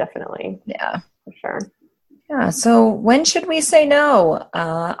 Yeah, definitely. Yeah, for sure. Yeah. So when should we say no?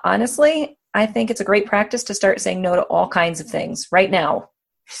 Honestly, I think it's a great practice to start saying no to all kinds of things right now.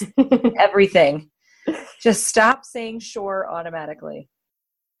 Everything. Just stop saying sure automatically.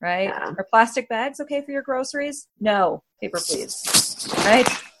 Right? Yeah. Are plastic bags okay for your groceries? No. Paper, please. Right?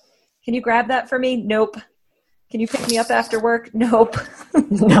 Can you grab that for me? Nope. Can you pick me up after work? Nope.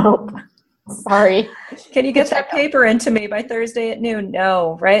 Nope. Sorry. Can you get that paper into me by Thursday at noon?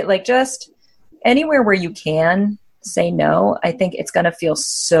 No. Right? Just anywhere where you can say no. I think it's going to feel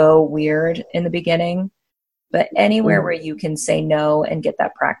so weird in the beginning, but anywhere where you can say no and get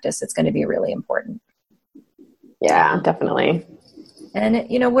that practice, it's going to be really important. Yeah, definitely. And,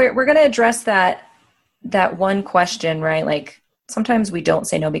 we're going to address that one question, right? Sometimes we don't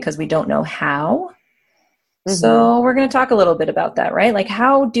say no because we don't know how. Mm-hmm. So we're going to talk a little bit about that, right?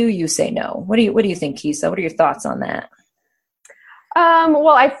 How do you say no? What do you think, Keysa? What are your thoughts on that?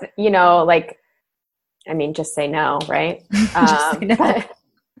 Well, just say no, right? Just say no.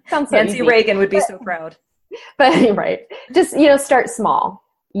 Sounds so Nancy easy. Reagan would be so proud. But right. Just, start small.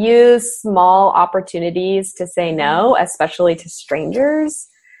 Use small opportunities to say no, especially to strangers.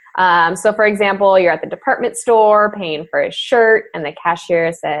 So for example, you're at the department store paying for a shirt, and the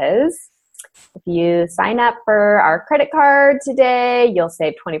cashier says, if you sign up for our credit card today, you'll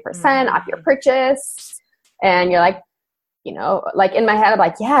save 20% off your purchase. And you're in my head,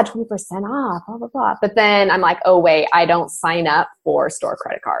 I'm yeah, 20% off, blah, blah, blah. But then I'm oh wait, I don't sign up for store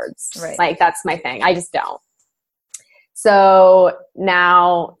credit cards. Right. That's my thing. I just don't. So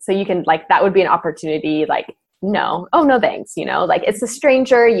now, so you can like, that would be an opportunity, like, no, oh no, thanks. You know, like it's a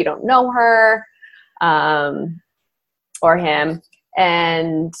stranger, you don't know her, or him.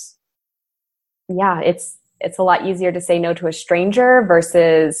 And yeah, it's a lot easier to say no to a stranger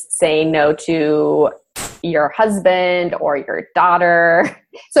versus saying no to your husband or your daughter.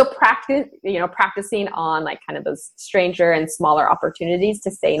 So practicing on like kind of those stranger and smaller opportunities to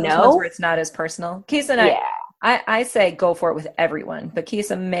say those no. ones where it's not as personal. Keysa and I say go for it with everyone, but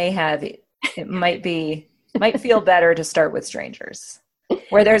Keysa might feel better to start with strangers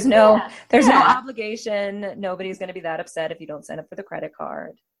where there's no obligation. Nobody's going to be that upset if you don't sign up for the credit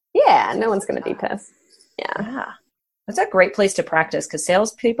card. Yeah. No one's going to be pissed. Yeah. That's a great place to practice because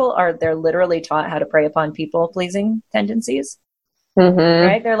salespeople they're literally taught how to prey upon people pleasing tendencies. Mm-hmm.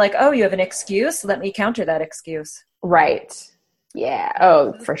 Right? They're like, oh, you have an excuse? Let me counter that excuse. Right. Yeah.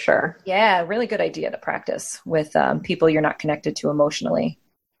 Oh, for sure. Yeah. Really good idea to practice with people you're not connected to emotionally.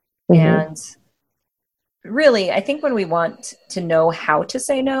 Mm-hmm. And really, I think when we want to know how to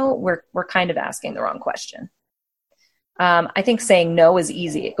say no, we're kind of asking the wrong question. I think saying no is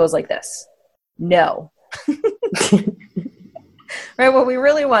easy. It goes like this. No. Right. What we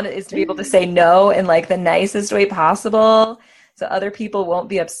really want is to be able to say no in like the nicest way possible so other people won't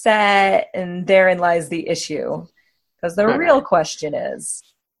be upset. And therein lies the issue. Because the real question is,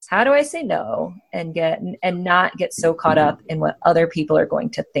 how do I say no and not get so caught up in what other people are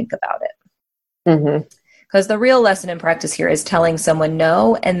going to think about it? Mm-hmm. Because the real lesson in practice here is telling someone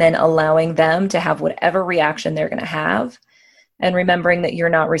no and then allowing them to have whatever reaction they're going to have and remembering that you're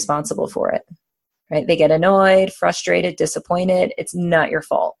not responsible for it. Right? They get annoyed, frustrated, disappointed. It's not your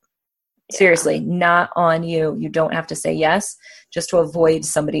fault. Yeah. Seriously, not on you. You don't have to say yes just to avoid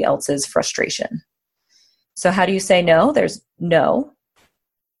somebody else's frustration. So how do you say no? There's no.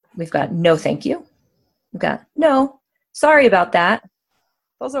 We've got no, thank you. We've got no, sorry about that.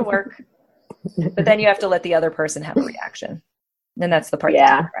 Those will work. But then you have to let the other person have a reaction. And that's the part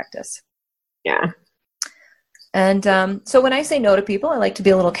that you practice. Yeah. And so when I say no to people, I like to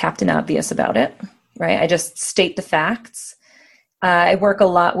be a little Captain Obvious about it. Right? I just state the facts. I work a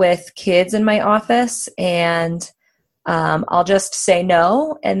lot with kids in my office and I'll just say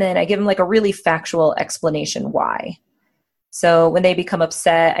no. And then I give them like a really factual explanation why. So when they become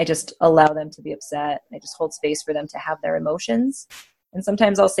upset, I just allow them to be upset. I just hold space for them to have their emotions. And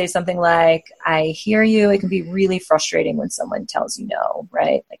sometimes I'll say something like, I hear you. It can be really frustrating when someone tells you no,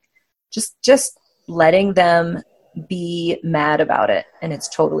 right? Like just letting them be mad about it. And it's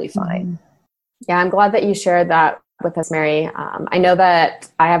totally fine. Yeah, I'm glad that you shared that with us, Mary. I know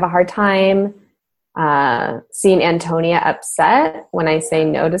that I have a hard time seeing Antonia upset when I say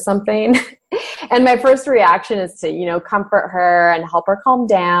no to something. And my first reaction is to, comfort her and help her calm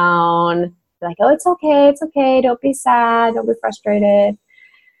down. Like, oh, it's okay. Don't be sad. Don't be frustrated.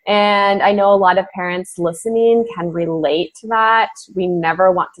 And I know a lot of parents listening can relate to that. We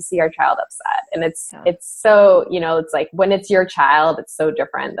never want to see our child upset. And it's so, it's like when it's your child, it's so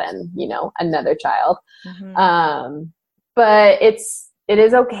different than, another child. Mm-hmm. But it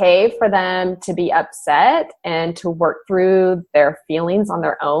is okay for them to be upset and to work through their feelings on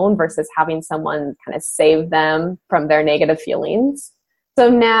their own versus having someone kind of save them from their negative feelings. So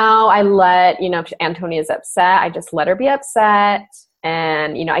now I let, if Antonia's upset, I just let her be upset.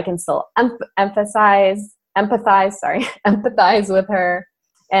 And, I can still empathize with her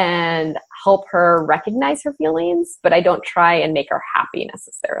and help her recognize her feelings, but I don't try and make her happy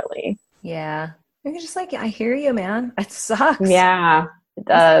necessarily. Yeah. You're just like, I hear you, man. It sucks. Yeah, it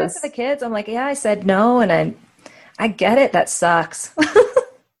does. For the kids, I'm like, yeah, I said no. And I get it. That sucks.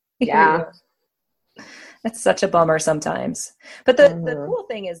 Yeah. That's such a bummer sometimes. But the cool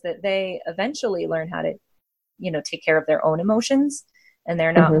thing is that they eventually learn how to, take care of their own emotions. And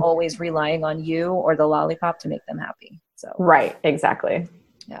they're not always relying on you or the lollipop to make them happy. So right, exactly.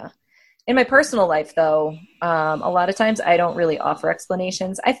 Yeah. In my personal life, though, a lot of times I don't really offer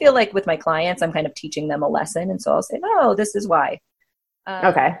explanations. I feel like with my clients, I'm kind of teaching them a lesson. And so I'll say, no, this is why.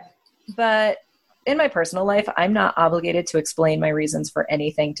 Okay. But in my personal life, I'm not obligated to explain my reasons for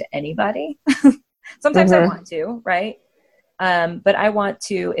anything to anybody. Sometimes I want to, right? But I want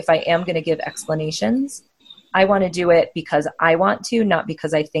to, if I am going to give explanations, I want to do it because I want to, not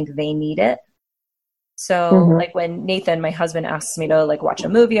because I think they need it. So like when Nathan, my husband, asks me to like watch a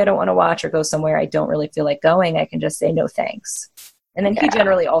movie I don't want to watch or go somewhere I don't really feel like going, I can just say no thanks. And then he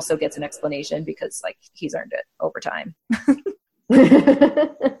generally also gets an explanation because like he's earned it over time.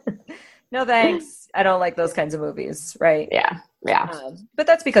 No thanks. I don't like those kinds of movies, right? Yeah. Yeah. But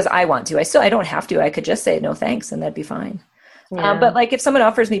that's because I want to. I don't have to. I could just say no thanks and that'd be fine. Yeah. But like if someone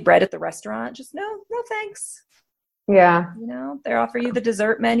offers me bread at the restaurant, just no thanks. Yeah. You know, they offer you the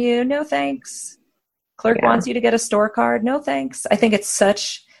dessert menu. No, thanks. Clerk wants you to get a store card. No, thanks. I think it's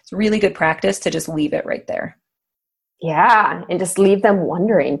really good practice to just leave it right there. Yeah. And just leave them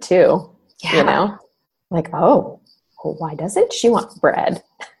wondering too, Yeah. you know, like, oh, well, why doesn't she want bread?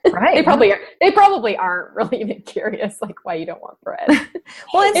 Right. They probably aren't really even curious, like why you don't want bread.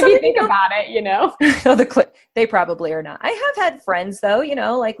 Well, if you think about it, you know. They probably are not. I have had friends though, you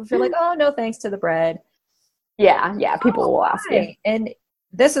know, like if you're like, oh, no thanks to the bread. Yeah. People will ask you. And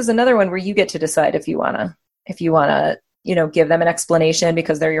this is another one where you get to decide if you wanna, you know, give them an explanation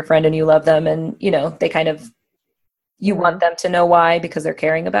because they're your friend and you love them, and you know, they kind of you want them to know why because they're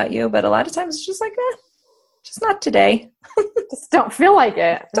caring about you. But a lot of times it's just like, just not today. Just don't feel like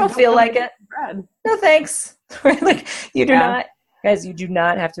it. Don't feel like it. Bread. No thanks. Like you do not, guys. You do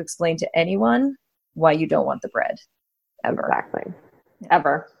not have to explain to anyone why you don't want the bread. Ever. Exactly.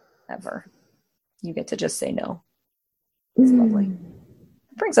 Ever. You get to just say no. It's lovely.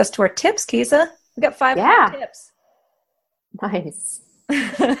 That brings us to our tips, Keysa. We got 5 hot tips. Nice. We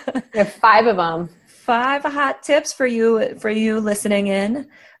have 5 of them. 5 hot tips for you listening in.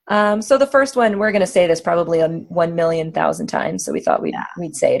 So the first one, we're going to say this probably 1,000,000 times. So we thought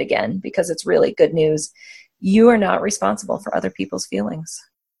we'd say it again because it's really good news. You are not responsible for other people's feelings.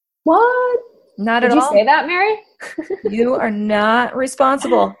 What? Not at all. Did you say that, Mary? You are not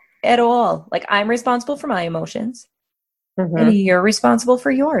responsible at all. Like I'm responsible for my emotions and you're responsible for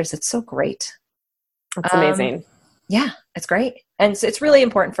yours. It's so great. That's amazing. Yeah, it's great. And it's really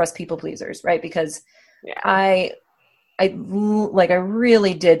important for us people pleasers, right? Because I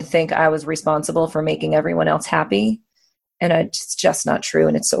really did think I was responsible for making everyone else happy. And it's just not true.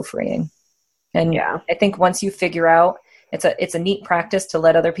 And it's so freeing. And I think once you figure out, it's a neat practice to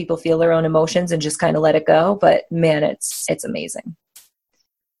let other people feel their own emotions and just kind of let it go. But man, it's amazing.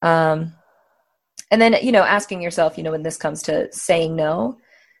 And then, you know, asking yourself, you know, when this comes to saying no,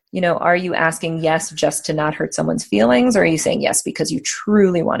 you know, are you asking yes just to not hurt someone's feelings? Or are you saying yes because you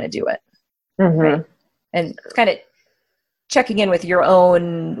truly want to do it? Right? And kind of checking in with your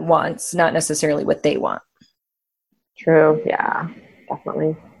own wants, not necessarily what they want. True. Yeah,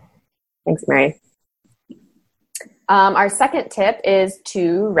 definitely. Thanks, Mary. Our second tip is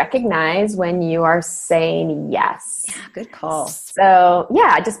to recognize when you are saying yes. Yeah, good call. So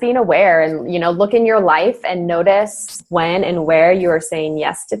just being aware and, you know, look in your life and notice when and where you are saying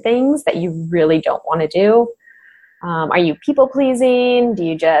yes to things that you really don't want to do. Are you people pleasing? Do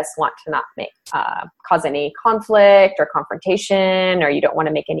you just want to not cause any conflict or confrontation, or you don't want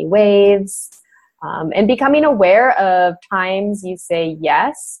to make any waves? And becoming aware of times you say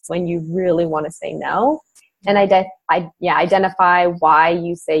yes when you really want to say no. And identify why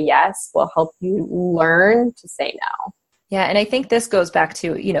you say yes will help you learn to say no. Yeah, and I think this goes back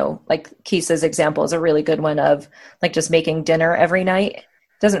to, you know, like Keysa's example is a really good one of like just making dinner every night. It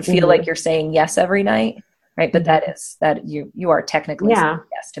doesn't feel like you're saying yes every night, right? But that you are technically saying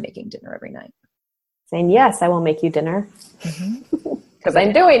yes to making dinner every night. Saying yes, I will make you dinner. Because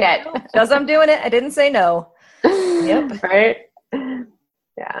I'm doing it. Because I'm doing it. I didn't say no. Yep. Right?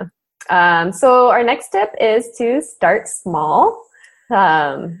 Yeah. So our next tip is to start small.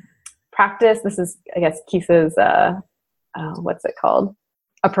 Practice. This is, I guess, Keysa's, what's it called?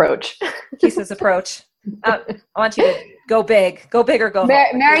 Approach. Keysa's approach. I want you to go big or go home.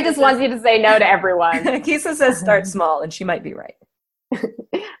 Mary just wants you to say no to everyone. Keysa says start small, and she might be right.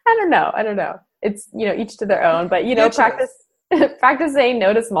 I don't know. It's, you know, each to their own, but, you know, practice saying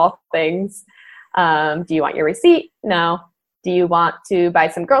no to small things. Do you want your receipt? No. Do you want to buy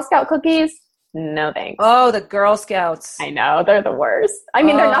some Girl Scout cookies? No, thanks. Oh, the Girl Scouts. I know. They're the worst. I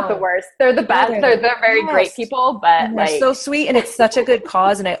mean, they're not the worst. They're the best. They're very great people, but and they're so sweet, and it's such a good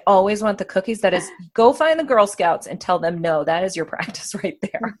cause, and I always want the cookies. That is, go find the Girl Scouts and tell them no. That is your practice right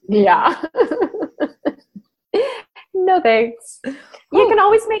there. Yeah. No, thanks. You can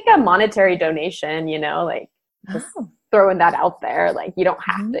always make a monetary donation, you know, like just throwing that out there. Like you don't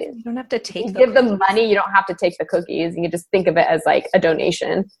have to. You don't have to take. Give them money. You don't have to take the cookies. You can just think of it as like a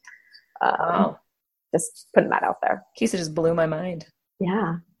donation. Just putting that out there. Keysa just blew my mind.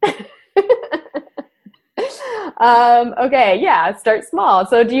 Yeah. Okay. Yeah. Start small.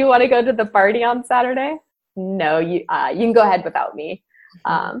 So do you want to go to the party on Saturday? No, you can go ahead without me.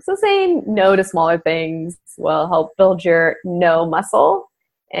 So saying no to smaller things will help build your no muscle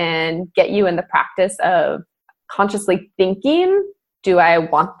and get you in the practice of consciously thinking, do I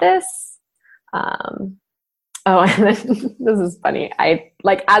want this? And then this is funny.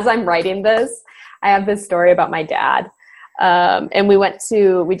 As I'm writing this, I have this story about my dad. And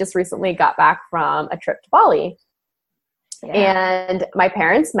we just recently got back from a trip to Bali. Yeah. And my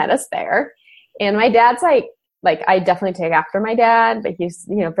parents met us there. And my dad's like, like, I definitely take after my dad, but he's,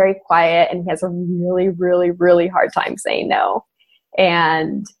 you know, very quiet, and he has a really, really, really hard time saying no.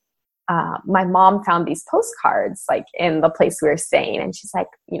 And my mom found these postcards like in the place we were staying, and she's like,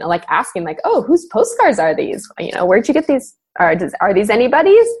 you know, like asking like, oh, whose postcards are these? You know, where'd you get these? Are these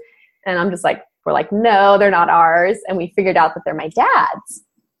anybody's? And I'm just like, we're like, no, they're not ours. And we figured out that they're my dad's.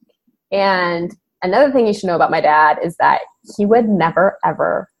 And another thing you should know about my dad is that he would never,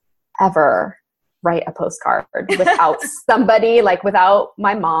 ever, ever write a postcard without somebody, like without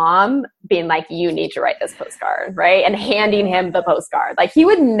my mom being like, you need to write this postcard, right? And handing him the postcard. Like, he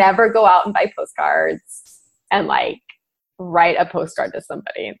would never go out and buy postcards and like write a postcard to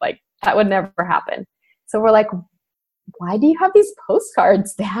somebody. Like, that would never happen. So we're like, why do you have these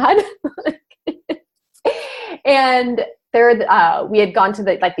postcards, Dad? And there, we had gone to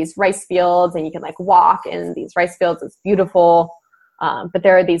these rice fields, and you can like walk in these rice fields. It's beautiful. But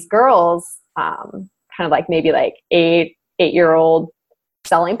there are these girls, kind of like maybe like 8-year-old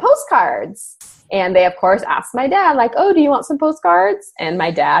selling postcards. And they of course asked my dad like, oh, do you want some postcards? And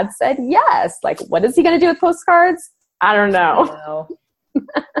my dad said, yes. Like, what is he going to do with postcards? I don't know.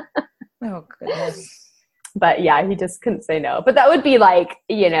 Oh, goodness. But yeah, he just couldn't say no. But that would be like,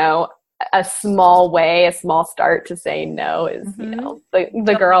 you know, a small start to saying no is, you know,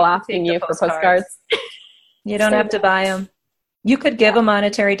 the girl asking you for postcards. You don't have to buy them. You could give a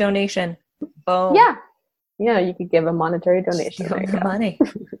monetary donation. Boom. Yeah. Yeah, you could give a monetary donation. Give them money.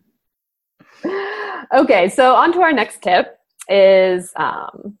 Okay, so on to our next tip is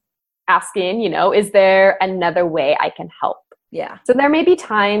asking, you know, is there another way I can help? Yeah. So there may be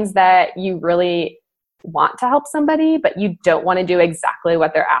times that you really want to help somebody, but you don't want to do exactly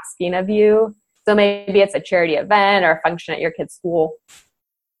what they're asking of you. So maybe it's a charity event or a function at your kid's school.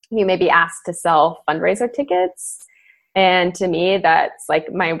 You may be asked to sell fundraiser tickets. And to me, that's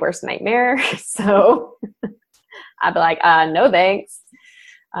like my worst nightmare. So I'd be like, no, thanks.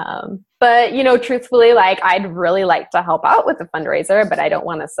 But, you know, truthfully, like, I'd really like to help out with the fundraiser, but I don't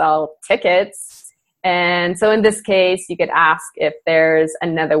want to sell tickets. And so in this case, you could ask if there's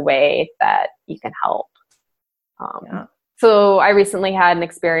another way that you can help. So I recently had an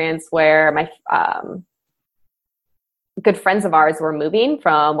experience where my good friends of ours were moving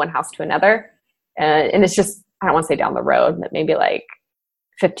from one house to another. And it's just, I don't want to say down the road, but maybe like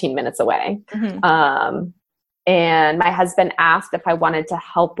 15 minutes away. And my husband asked if I wanted to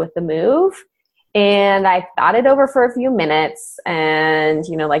help with the move. And I thought it over for a few minutes and,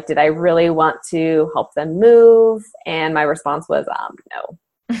 you know, like, did I really want to help them move? And my response was, no,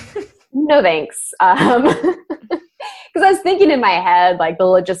 no, thanks. Because I was thinking in my head, like, the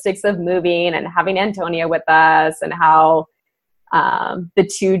logistics of moving and having Antonia with us and how the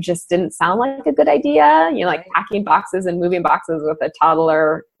two just didn't sound like a good idea, you know, like packing boxes and moving boxes with a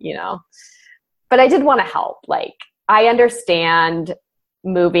toddler, you know. But I did want to help. Like, I understand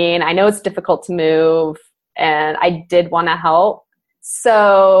moving. I know it's difficult to move, and I did want to help.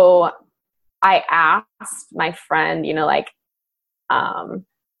 So I asked my friend, you know, like, I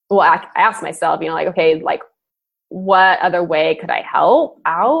asked myself, you know, like, okay, like, what other way could I help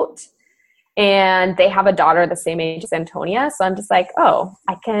out? And they have a daughter the same age as Antonia. So I'm just like, oh,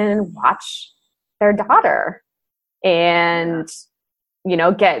 I can watch their daughter and, you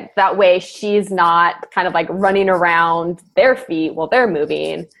know, get that way she's not kind of like running around their feet while they're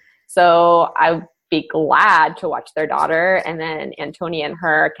moving. So I'd be glad to watch their daughter, and then Antonia and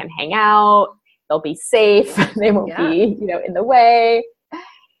her can hang out. They'll be safe. They won't be, you know, in the way.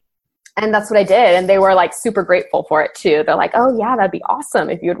 And that's what I did. And they were like super grateful for it too. They're like, oh yeah, that'd be awesome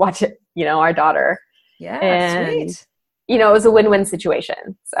if you would watch it, you know, our daughter. Yeah. And, sweet. You know, it was a win-win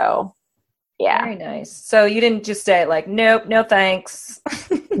situation. So yeah. Very nice. So you didn't just say like, nope, no thanks.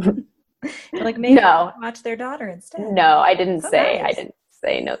 You're like, maybe no, watch their daughter instead. No, I didn't say, nice. I didn't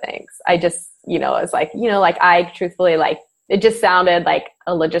say no thanks. I just, you know, I was like, you know, like, I truthfully, like, it just sounded like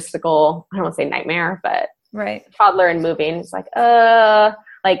a logistical, I don't want to say nightmare, but right. Toddler and moving. It's like,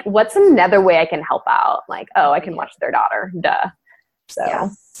 what's another way I can help out? Like, oh, I can watch their daughter. Duh. So yeah,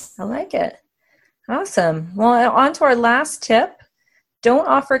 I like it. Awesome. Well, on to our last tip. Don't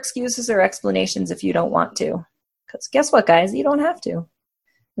offer excuses or explanations if you don't want to. Because guess what, guys? You don't have to.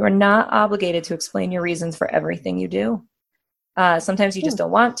 You are not obligated to explain your reasons for everything you do. Sometimes you just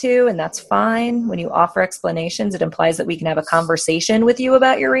don't want to, and that's fine. When you offer explanations, it implies that we can have a conversation with you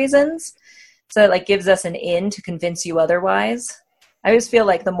about your reasons. So it like gives us an in to convince you otherwise. I always feel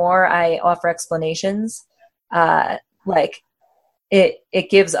like the more I offer explanations, like it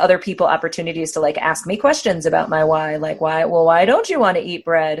gives other people opportunities to like ask me questions about my why. Like, why don't you want to eat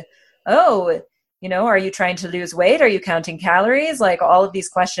bread? Oh, Are you trying to lose weight? Are you counting calories? Like all of these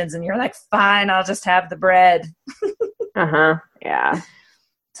questions. And you're like, fine, I'll just have the bread. Yeah.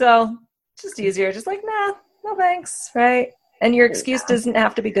 So just easier. Just like, nah, no thanks. Right. And your excuse doesn't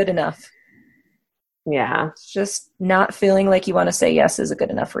have to be good enough. Yeah. Just not feeling like you want to say yes is a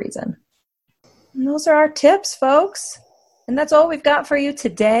good enough reason. And those are our tips, folks. And that's all we've got for you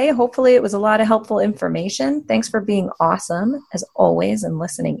today. Hopefully it was a lot of helpful information. Thanks for being awesome, as always, and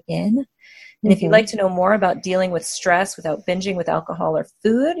listening in. And if you'd like to know more about dealing with stress without binging with alcohol or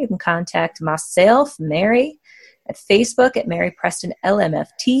food, you can contact myself, Mary, at Facebook at Mary Preston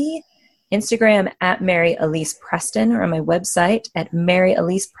LMFT, Instagram at Mary Elise Preston, or on my website at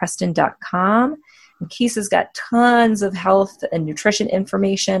maryelisepreston.com. And Keysa's got tons of health and nutrition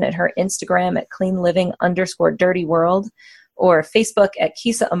information at her Instagram at cleanliving_dirtyworld, or Facebook at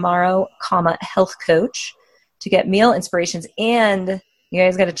Keysa Amaro, health coach, to get meal inspirations. And you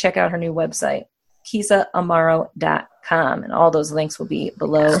guys got to check out her new website, KeysaAmaro.com. And all those links will be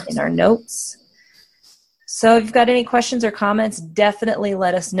below in our notes. So if you've got any questions or comments, definitely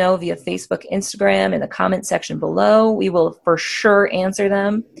let us know via Facebook, Instagram, in the comment section below. We will for sure answer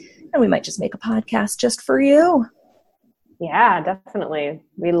them. And we might just make a podcast just for you. Yeah, definitely.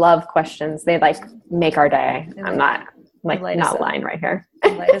 We love questions. They make our day. I'm not not lying right here.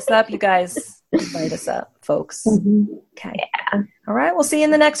 Light us up, you guys. Light us up, folks. Okay. Yeah. All right. We'll see you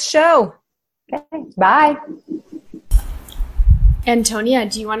in the next show. Okay. Bye. Antonia,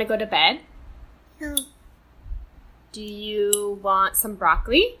 do you want to go to bed? No. Do you want some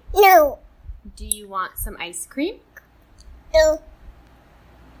broccoli? No. Do you want some ice cream? No.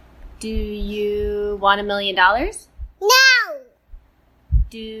 Do you want $1 million? No.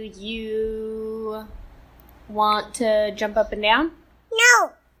 Do you want to jump up and down?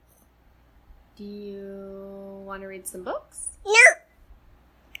 No. Do you want to read some books? No.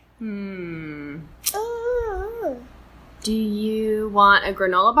 Do you want a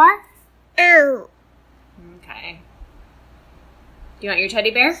granola bar? Oh. Okay. Do you want your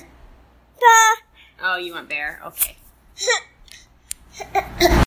teddy bear? No. Oh, you want bear? Okay.